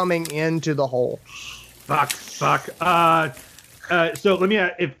sunlight coming into the hole. Fuck. So let me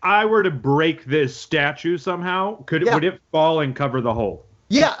ask, if I were to break this statue somehow, would it fall and cover the hole?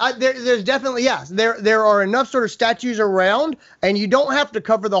 Yeah, there's definitely, yes. There are enough sort of statues around, and you don't have to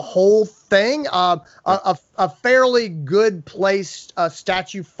cover the whole thing. A fairly good placed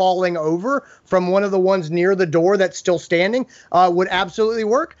statue falling over from one of the ones near the door that's still standing would absolutely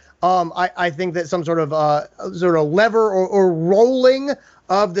work. I think that some sort of lever or rolling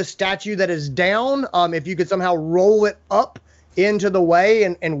of the statue that is down, if you could somehow roll it up into the way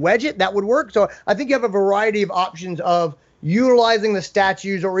and wedge it, that would work. So I think you have a variety of options of utilizing the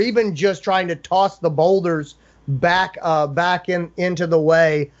statues or even just trying to toss the boulders back into the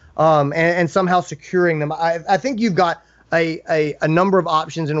way and somehow securing them. I think you've got a number of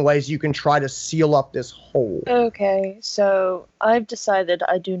options and ways you can try to seal up this hole. Okay, so I've decided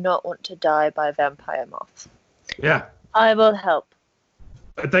I do not want to die by vampire moth. Yeah. I will help.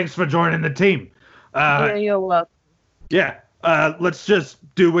 Thanks for joining the team. You're welcome. Yeah. Let's just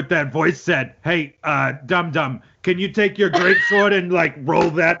do what that voice said. Hey, Dum-Dum, can you take your greatsword and, like, roll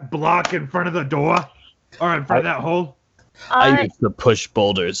that block in front of the door? Or in front of that hole? I used to push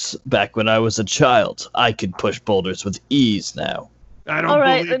boulders back when I was a child. I can push boulders with ease now. I don't All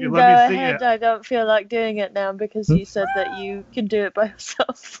right, believe you. then Let me go see ahead. it. I don't feel like doing it now because you said that you can do it by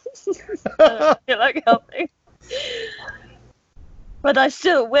yourself. I don't feel like helping. But I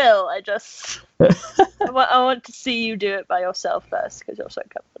still will. I just... I want to see you do it by yourself first because you're so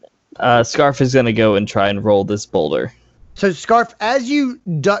confident. Scarf is going to go and try and roll this boulder. So, Scarf, as you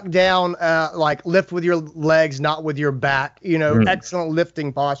duck down, like lift with your legs, not with your back, excellent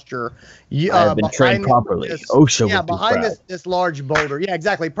lifting posture. You, I have been trained properly. OSHA would be behind proud. this large boulder. Yeah,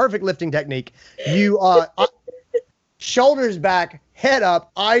 exactly. Perfect lifting technique. You, shoulders back, head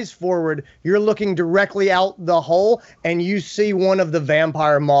up, eyes forward. You're looking directly out the hole, and you see one of the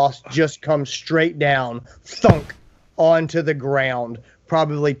vampire moths just come straight down, thunk, onto the ground,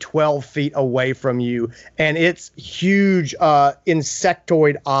 probably 12 feet away from you, and its huge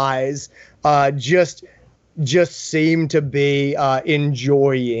insectoid eyes just seem to be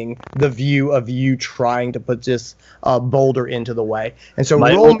enjoying the view of you trying to put this boulder into the way. And so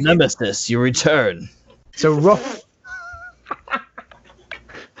My roll old nemesis, you return. So roll.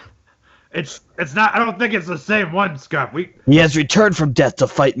 It's not. I don't think it's the same one, Scuff. He has returned from death to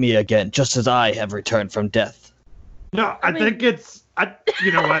fight me again, just as I have returned from death. No, I think it's.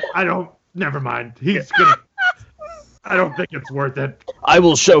 You know what? I don't. Never mind. He's gonna. I don't think it's worth it. I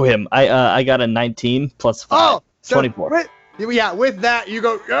will show him. I got a 19 plus 5. Oh, so 24. With that you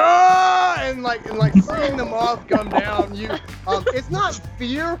go, ah! and like seeing the moth come down, it's not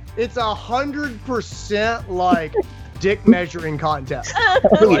fear, it's 100% like dick measuring contest.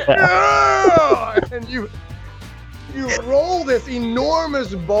 Like, ah! And you roll this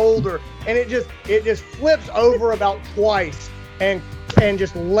enormous boulder, and it just flips over about twice and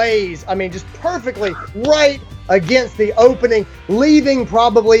just lays, just perfectly right against the opening, leaving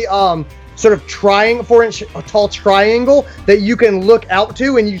probably sort of 4-inch tall triangle that you can look out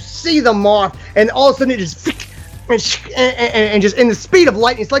to, and you see the moth, and all of a sudden it just and just in the speed of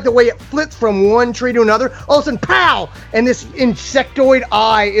lightning. It's like the way it flips from one tree to another. All of a sudden, pow! And this insectoid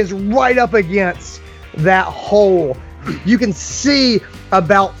eye is right up against that hole. You can see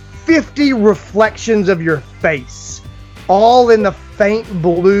about 50 reflections of your face, all in the faint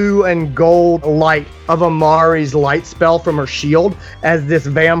blue and gold light of Amari's light spell from her shield, as this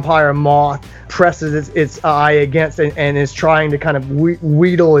vampire moth presses its eye against and is trying to kind of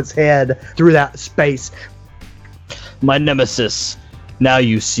wheedle its head through that space. My nemesis, now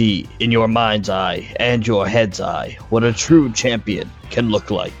you see in your mind's eye and your head's eye what a true champion can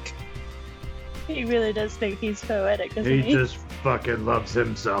look like. He really does think he's poetic, doesn't he? He just fucking loves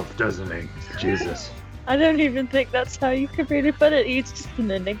himself, doesn't he? Jesus. I don't even think that's how you could really put it. He's just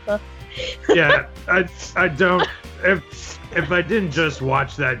an enigma. Yeah, I don't. If I didn't just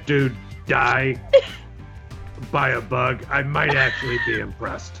watch that dude die by a bug, I might actually be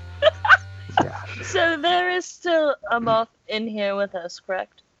impressed. Yeah. So there is still a moth in here with us,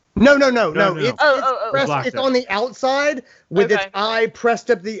 correct? No. No. It's on the outside with its eye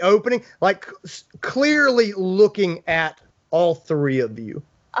pressed up the opening, like clearly looking at all three of you.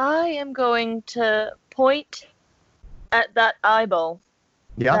 I am going to point at that eyeball.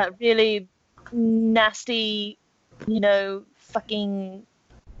 Yeah. That really nasty, fucking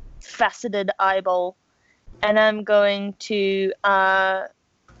faceted eyeball. And I'm going to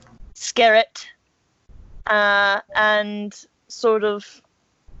scare it and sort of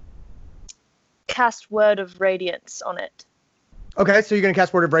cast Word of Radiance on it. Okay, so you're going to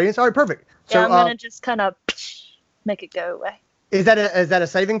cast Word of Radiance? All right, perfect. Yeah, So, I'm going to just kind of make it go away. Is that a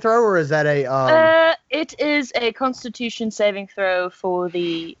saving throw, or is that a... It is a Constitution saving throw for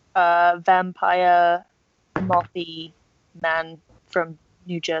the vampire mothy man from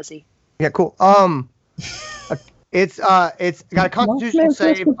New Jersey. Yeah, cool. It's got a Constitution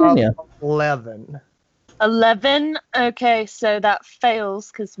save of 11. 11? Okay, so that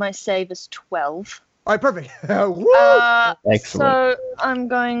fails because my save is 12. All right, perfect. Woo! Excellent. So I'm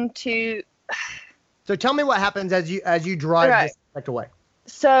going to... So tell me what happens as you drive this effect away.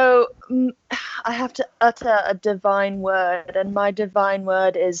 So I have to utter a divine word, and my divine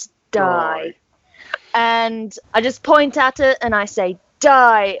word is die. And I just point at it and I say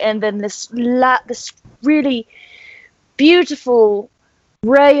die, and then this really beautiful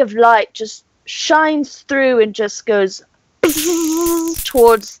ray of light just shines through and just goes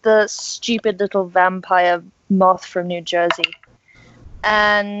towards the stupid little vampire moth from New Jersey,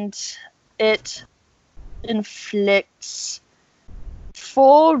 and it inflicts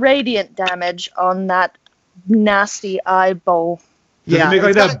 4 radiant damage on that nasty eyeball. Does it make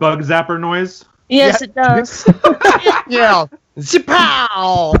like that bug zapper noise? Yes, it does. Yeah.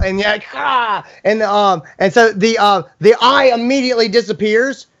 Zipow! And so the eye immediately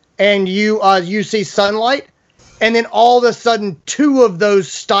disappears, and you see sunlight, and then all of a sudden 2 of those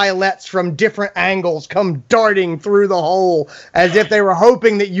stylets from different angles come darting through the hole, as if they were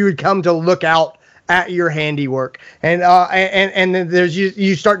hoping that you would come to look out at your handiwork. And then there's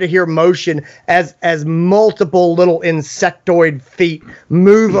you start to hear motion as multiple little insectoid feet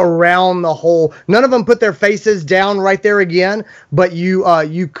move around the hole. None of them put their faces down right there again, but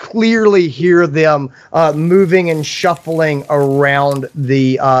you clearly hear them moving and shuffling around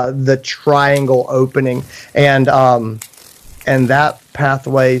the triangle opening, and that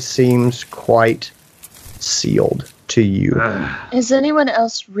pathway seems quite sealed to you. Is anyone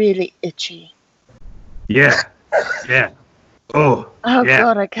else really itchy? Yeah. Oh yeah.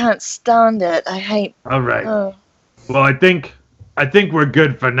 God, I can't stand it. I hate. All right. Oh. Well, I think we're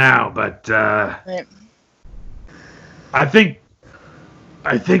good for now, but Right. I think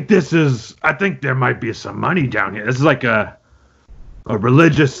there might be some money down here. This is like a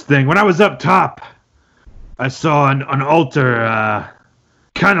religious thing. When I was up top, I saw an altar,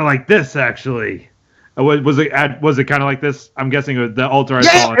 kind of like this, actually. Was it kind of like this? I'm guessing it was the altar I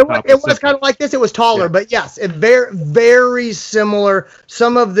saw. It was kind of like this. It was taller, but yes, it very similar.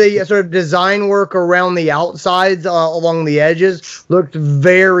 Some of the sort of design work around the outsides, along the edges, looked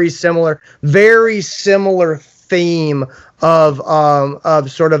very similar. Very similar theme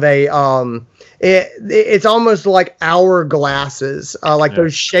of sort of a it's almost like hourglasses, like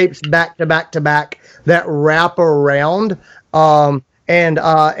those shapes back to back to back that wrap around. And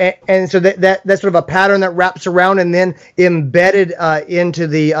so that's sort of a pattern that wraps around, and then embedded into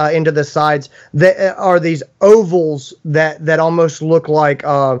the sides that are these ovals that almost look like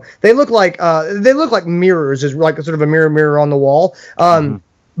they look like mirrors, is like a sort of a mirror on the wall.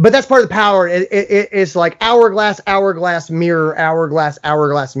 But that's part of the power. It's like hourglass, mirror,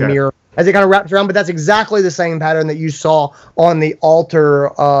 mirror, as it kind of wraps around. But that's exactly the same pattern that you saw on the altar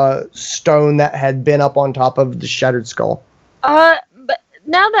stone that had been up on top of the shattered skull. But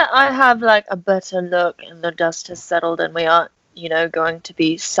now that I have like a better look and the dust has settled and we aren't, going to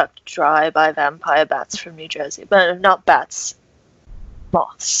be sucked dry by vampire bats from New Jersey, but not bats,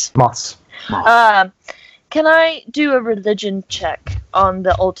 moths. Can I do a religion check on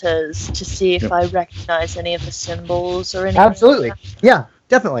the altars to see if I recognize any of the symbols or anything? Absolutely. Like that? Yeah,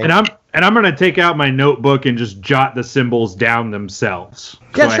 definitely. And I'm gonna take out my notebook and just jot the symbols down themselves,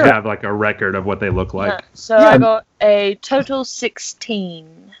 so Yeah, sure. I have like a record of what they look like. Yeah, so I got a total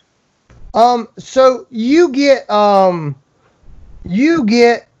 16. So you get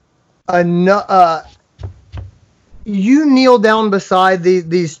you kneel down beside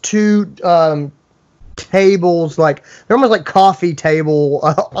these two tables, like they're almost like coffee table.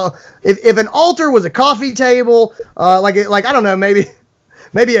 If an altar was a coffee table, like I don't know, maybe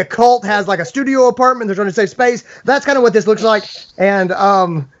a cult has like a studio apartment, they're trying to save space. That's kind of what this looks like. And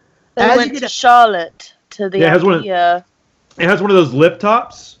They went to Charlotte to the It has one of those lift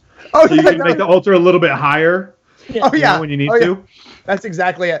tops, Oh, so you can make the altar a little bit higher. Oh yeah, when you need yeah. to. That's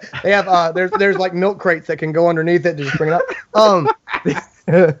exactly it. They have there's like milk crates that can go underneath it to just bring it up.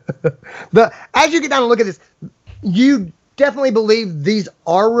 As you get down and look at this, you definitely believe these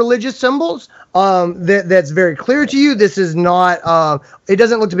are religious symbols. That's very clear to you. This is not. It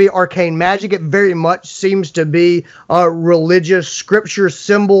doesn't look to be arcane magic. It very much seems to be religious scripture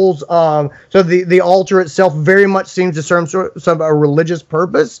symbols. So the altar itself very much seems to serve some a religious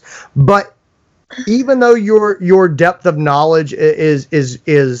purpose, but even though your depth of knowledge is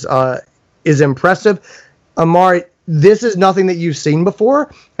impressive, Amari, this is nothing that you've seen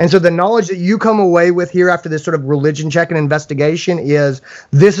before. And so the knowledge that you come away with here after this sort of religion check and investigation is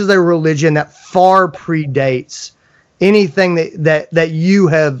this is a religion that far predates anything that you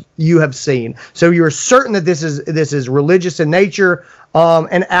have seen. So you're certain that this is religious in nature,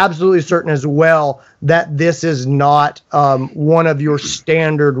 and absolutely certain as well that this is not one of your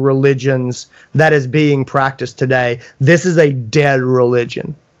standard religions that is being practiced today. This is a dead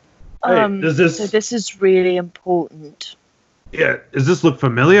religion. Hey, So this is really important. Yeah, does this look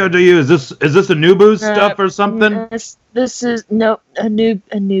familiar to you? Is this Anubis stuff or something? This is Anubis.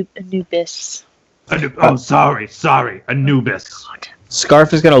 Sorry, Anubis.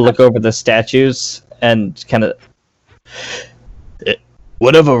 Scarf is going to look over the statues and kind of...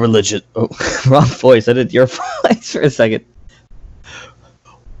 Whatever religion... Oh, wrong voice. I did your voice for a second.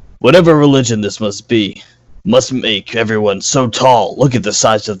 Whatever religion this must be, must make everyone so tall. Look at the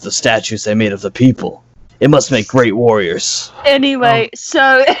size of the statues they made of the people. It must make great warriors. Anyway,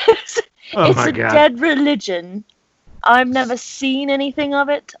 so it's a God. dead religion. I've never seen anything of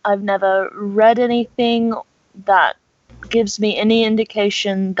it. I've never read anything that gives me any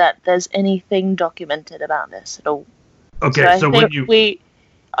indication that there's anything documented about this at all. Okay, so I when think we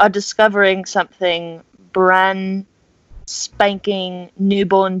are discovering something brand spanking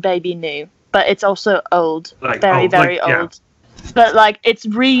newborn baby new, but it's also old, Like, very old, very like, yeah. old. But like it's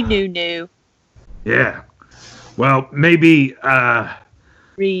new. Yeah. Well, maybe.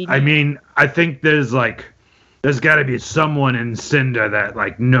 Read. I mean, I think there's got to be someone in Cinder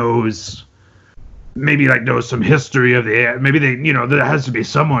that knows. Maybe knows some history of the air. Maybe there has to be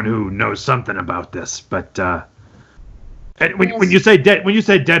someone who knows something about this. But and when you say dead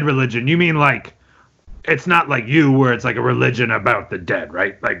religion, you mean it's not like you where it's a religion about the dead,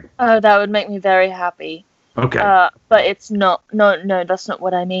 right? Oh, that would make me very happy. Okay. But it's not. No, that's not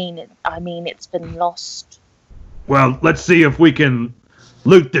what I mean. I mean it's been lost. Well, let's see if we can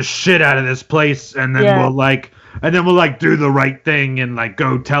loot the shit out of this place, and then we'll do the right thing and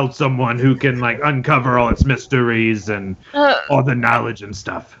go tell someone who can uncover all its mysteries and all the knowledge and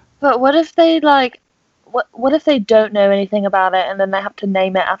stuff. But what if they what if they don't know anything about it, and then they have to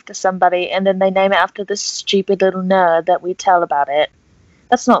name it after somebody, and then they name it after this stupid little nerd that we tell about it?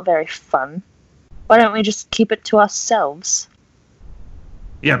 That's not very fun. Why don't we just keep it to ourselves?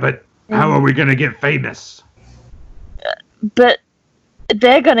 Yeah, but how are we gonna get famous? But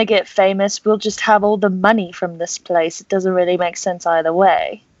they're gonna get famous. We'll just have all the money from this place. It doesn't really make sense either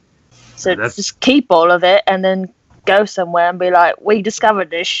way. So just keep all of it, and then go somewhere and be like, we discovered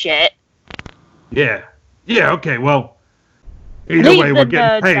this shit. Yeah. Yeah, okay, well, either way, we're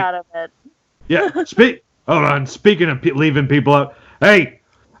getting paid. Out of it. Yeah, hold on, speaking of leaving people out, hey,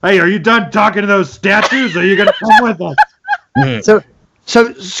 are you done talking to those statues, or are you going to come with us?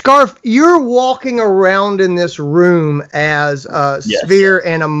 So, Scarf, you're walking around in this room as Sphere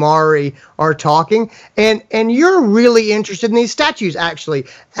and Amari are talking, and you're really interested in these statues, actually.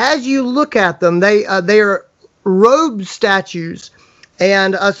 As you look at them, they are robed statues.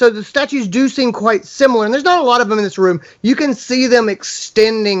 And so the statues do seem quite similar, and there's not a lot of them in this room. You can see them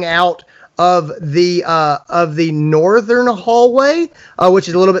extending out of the northern hallway, which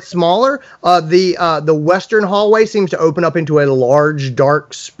is a little bit smaller. The western hallway seems to open up into a large,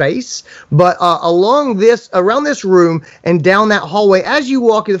 dark space. But around this room and down that hallway, as you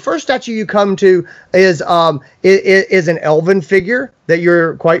walk, the first statue you come to is an elven figure that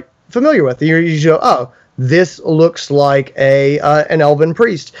you're quite familiar with. You go, oh, this looks like an elven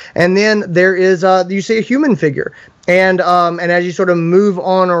priest. And then there is you see a human figure. And as you sort of move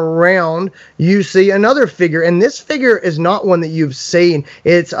on around, you see another figure. And this figure is not one that you've seen.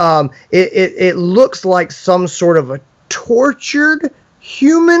 It's it looks like some sort of a tortured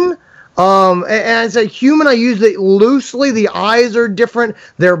human. And as a human, I use it loosely. The eyes are different.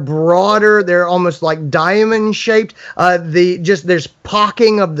 They're broader. They're almost like diamond shaped. There's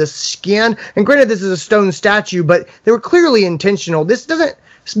pocking of the skin. And granted, this is a stone statue, but they were clearly intentional. This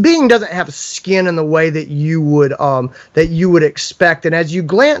being doesn't have skin in the way that you would expect. And as you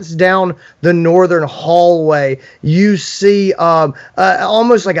glance down the northern hallway, you see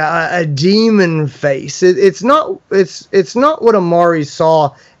almost like a demon face. It's not what Amari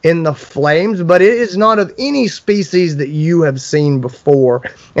saw in the flames, but it is not of any species that you have seen before.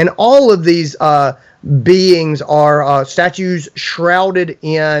 And all of these beings are statues shrouded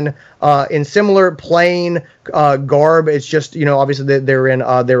in similar plain garb. It's just, obviously they're in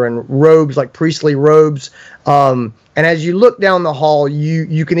robes, like priestly robes. And as you look down the hall,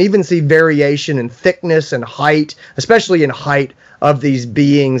 you can even see variation in thickness and height, especially in height of these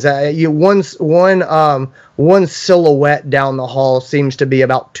beings. One silhouette down the hall seems to be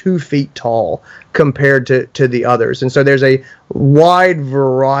about 2 feet tall compared to the others. And so there's a wide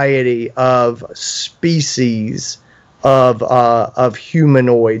variety of species of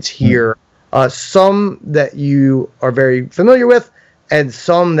humanoids here. Some that you are very familiar with, and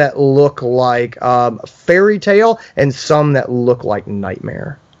some that look like fairy tale, and some that look like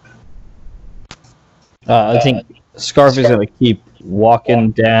nightmare. I think Scarf is going to keep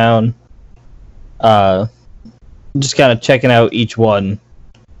walking down, just kind of checking out each one,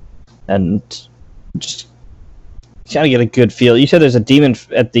 and just kind of get a good feel. You said there's a demon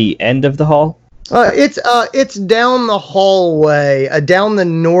at the end of the hall? It's down the hallway, down the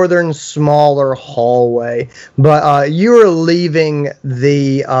northern smaller hallway. But you are leaving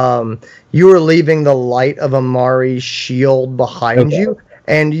the light of Amari's shield behind you,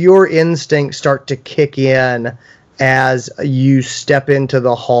 and your instincts start to kick in as you step into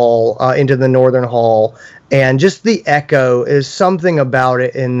the hall, into the northern hall, and just the echo is something about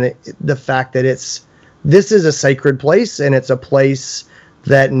it in the fact that this is a sacred place, and it's a place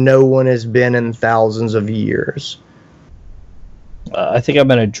that no one has been in thousands of years. I think I'm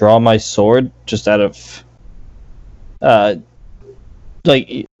going to draw my sword just out of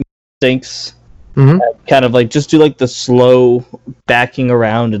instincts. Mm-hmm. Kind of just do the slow backing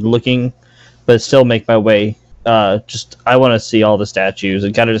around and looking, but still make my way. I want to see all the statues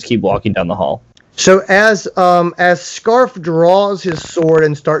and kind of just keep walking down the hall. So as Scarf draws his sword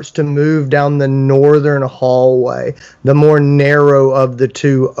and starts to move down the northern hallway, the more narrow of the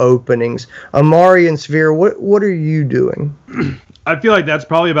two openings, Amari and Sphere, what are you doing? I feel like that's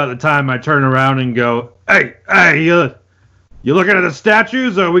probably about the time I turn around and go, "Hey, you looking at the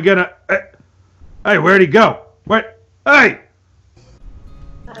statues? Or are we gonna? Hey, where'd he go? What? Hey!"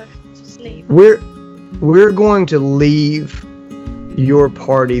 To sleep. We're going to leave your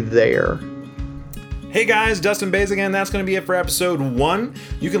party there. Hey guys, Dustin Bays again. That's going to be it for episode 1.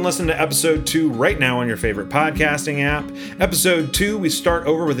 You can listen to episode 2 right now on your favorite podcasting app. Episode 2, we start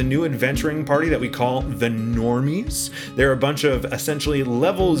over with a new adventuring party that we call the Normies. They're a bunch of essentially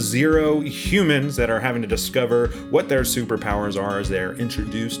level 0 humans that are having to discover what their superpowers are as they're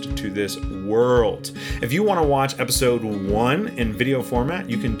introduced to this world. If you want to watch episode 1 in video format,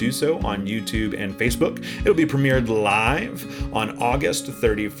 you can do so on YouTube and Facebook. It'll be premiered live on August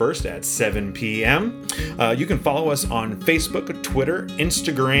 31st at 7 p.m. You can follow us on Facebook, Twitter,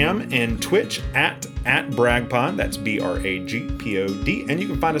 Instagram, and Twitch at BragPod. That's BRAGPOD. And you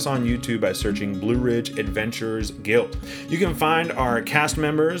can find us on YouTube by searching Blue Ridge Adventurer's Guild. You can find our cast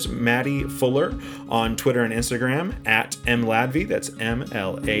members, Maddie Fuller, on Twitter and Instagram at MLadvey. That's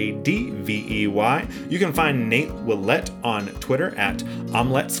MLADVEY. You can find Nate Oulette on Twitter at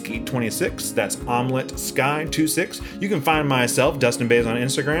Omeletsky26. That's OmeletSky26. You can find myself, Dustin Bays, on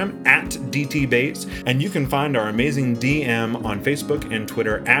Instagram at DTBays. And you can find our amazing DM on Facebook and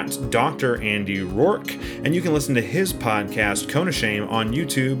Twitter at Dr. Andy Roark. And you can listen to his podcast, Cone of Shame, on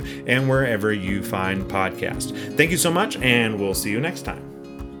YouTube and wherever you find podcasts. Thank you so much, and we'll see you next time.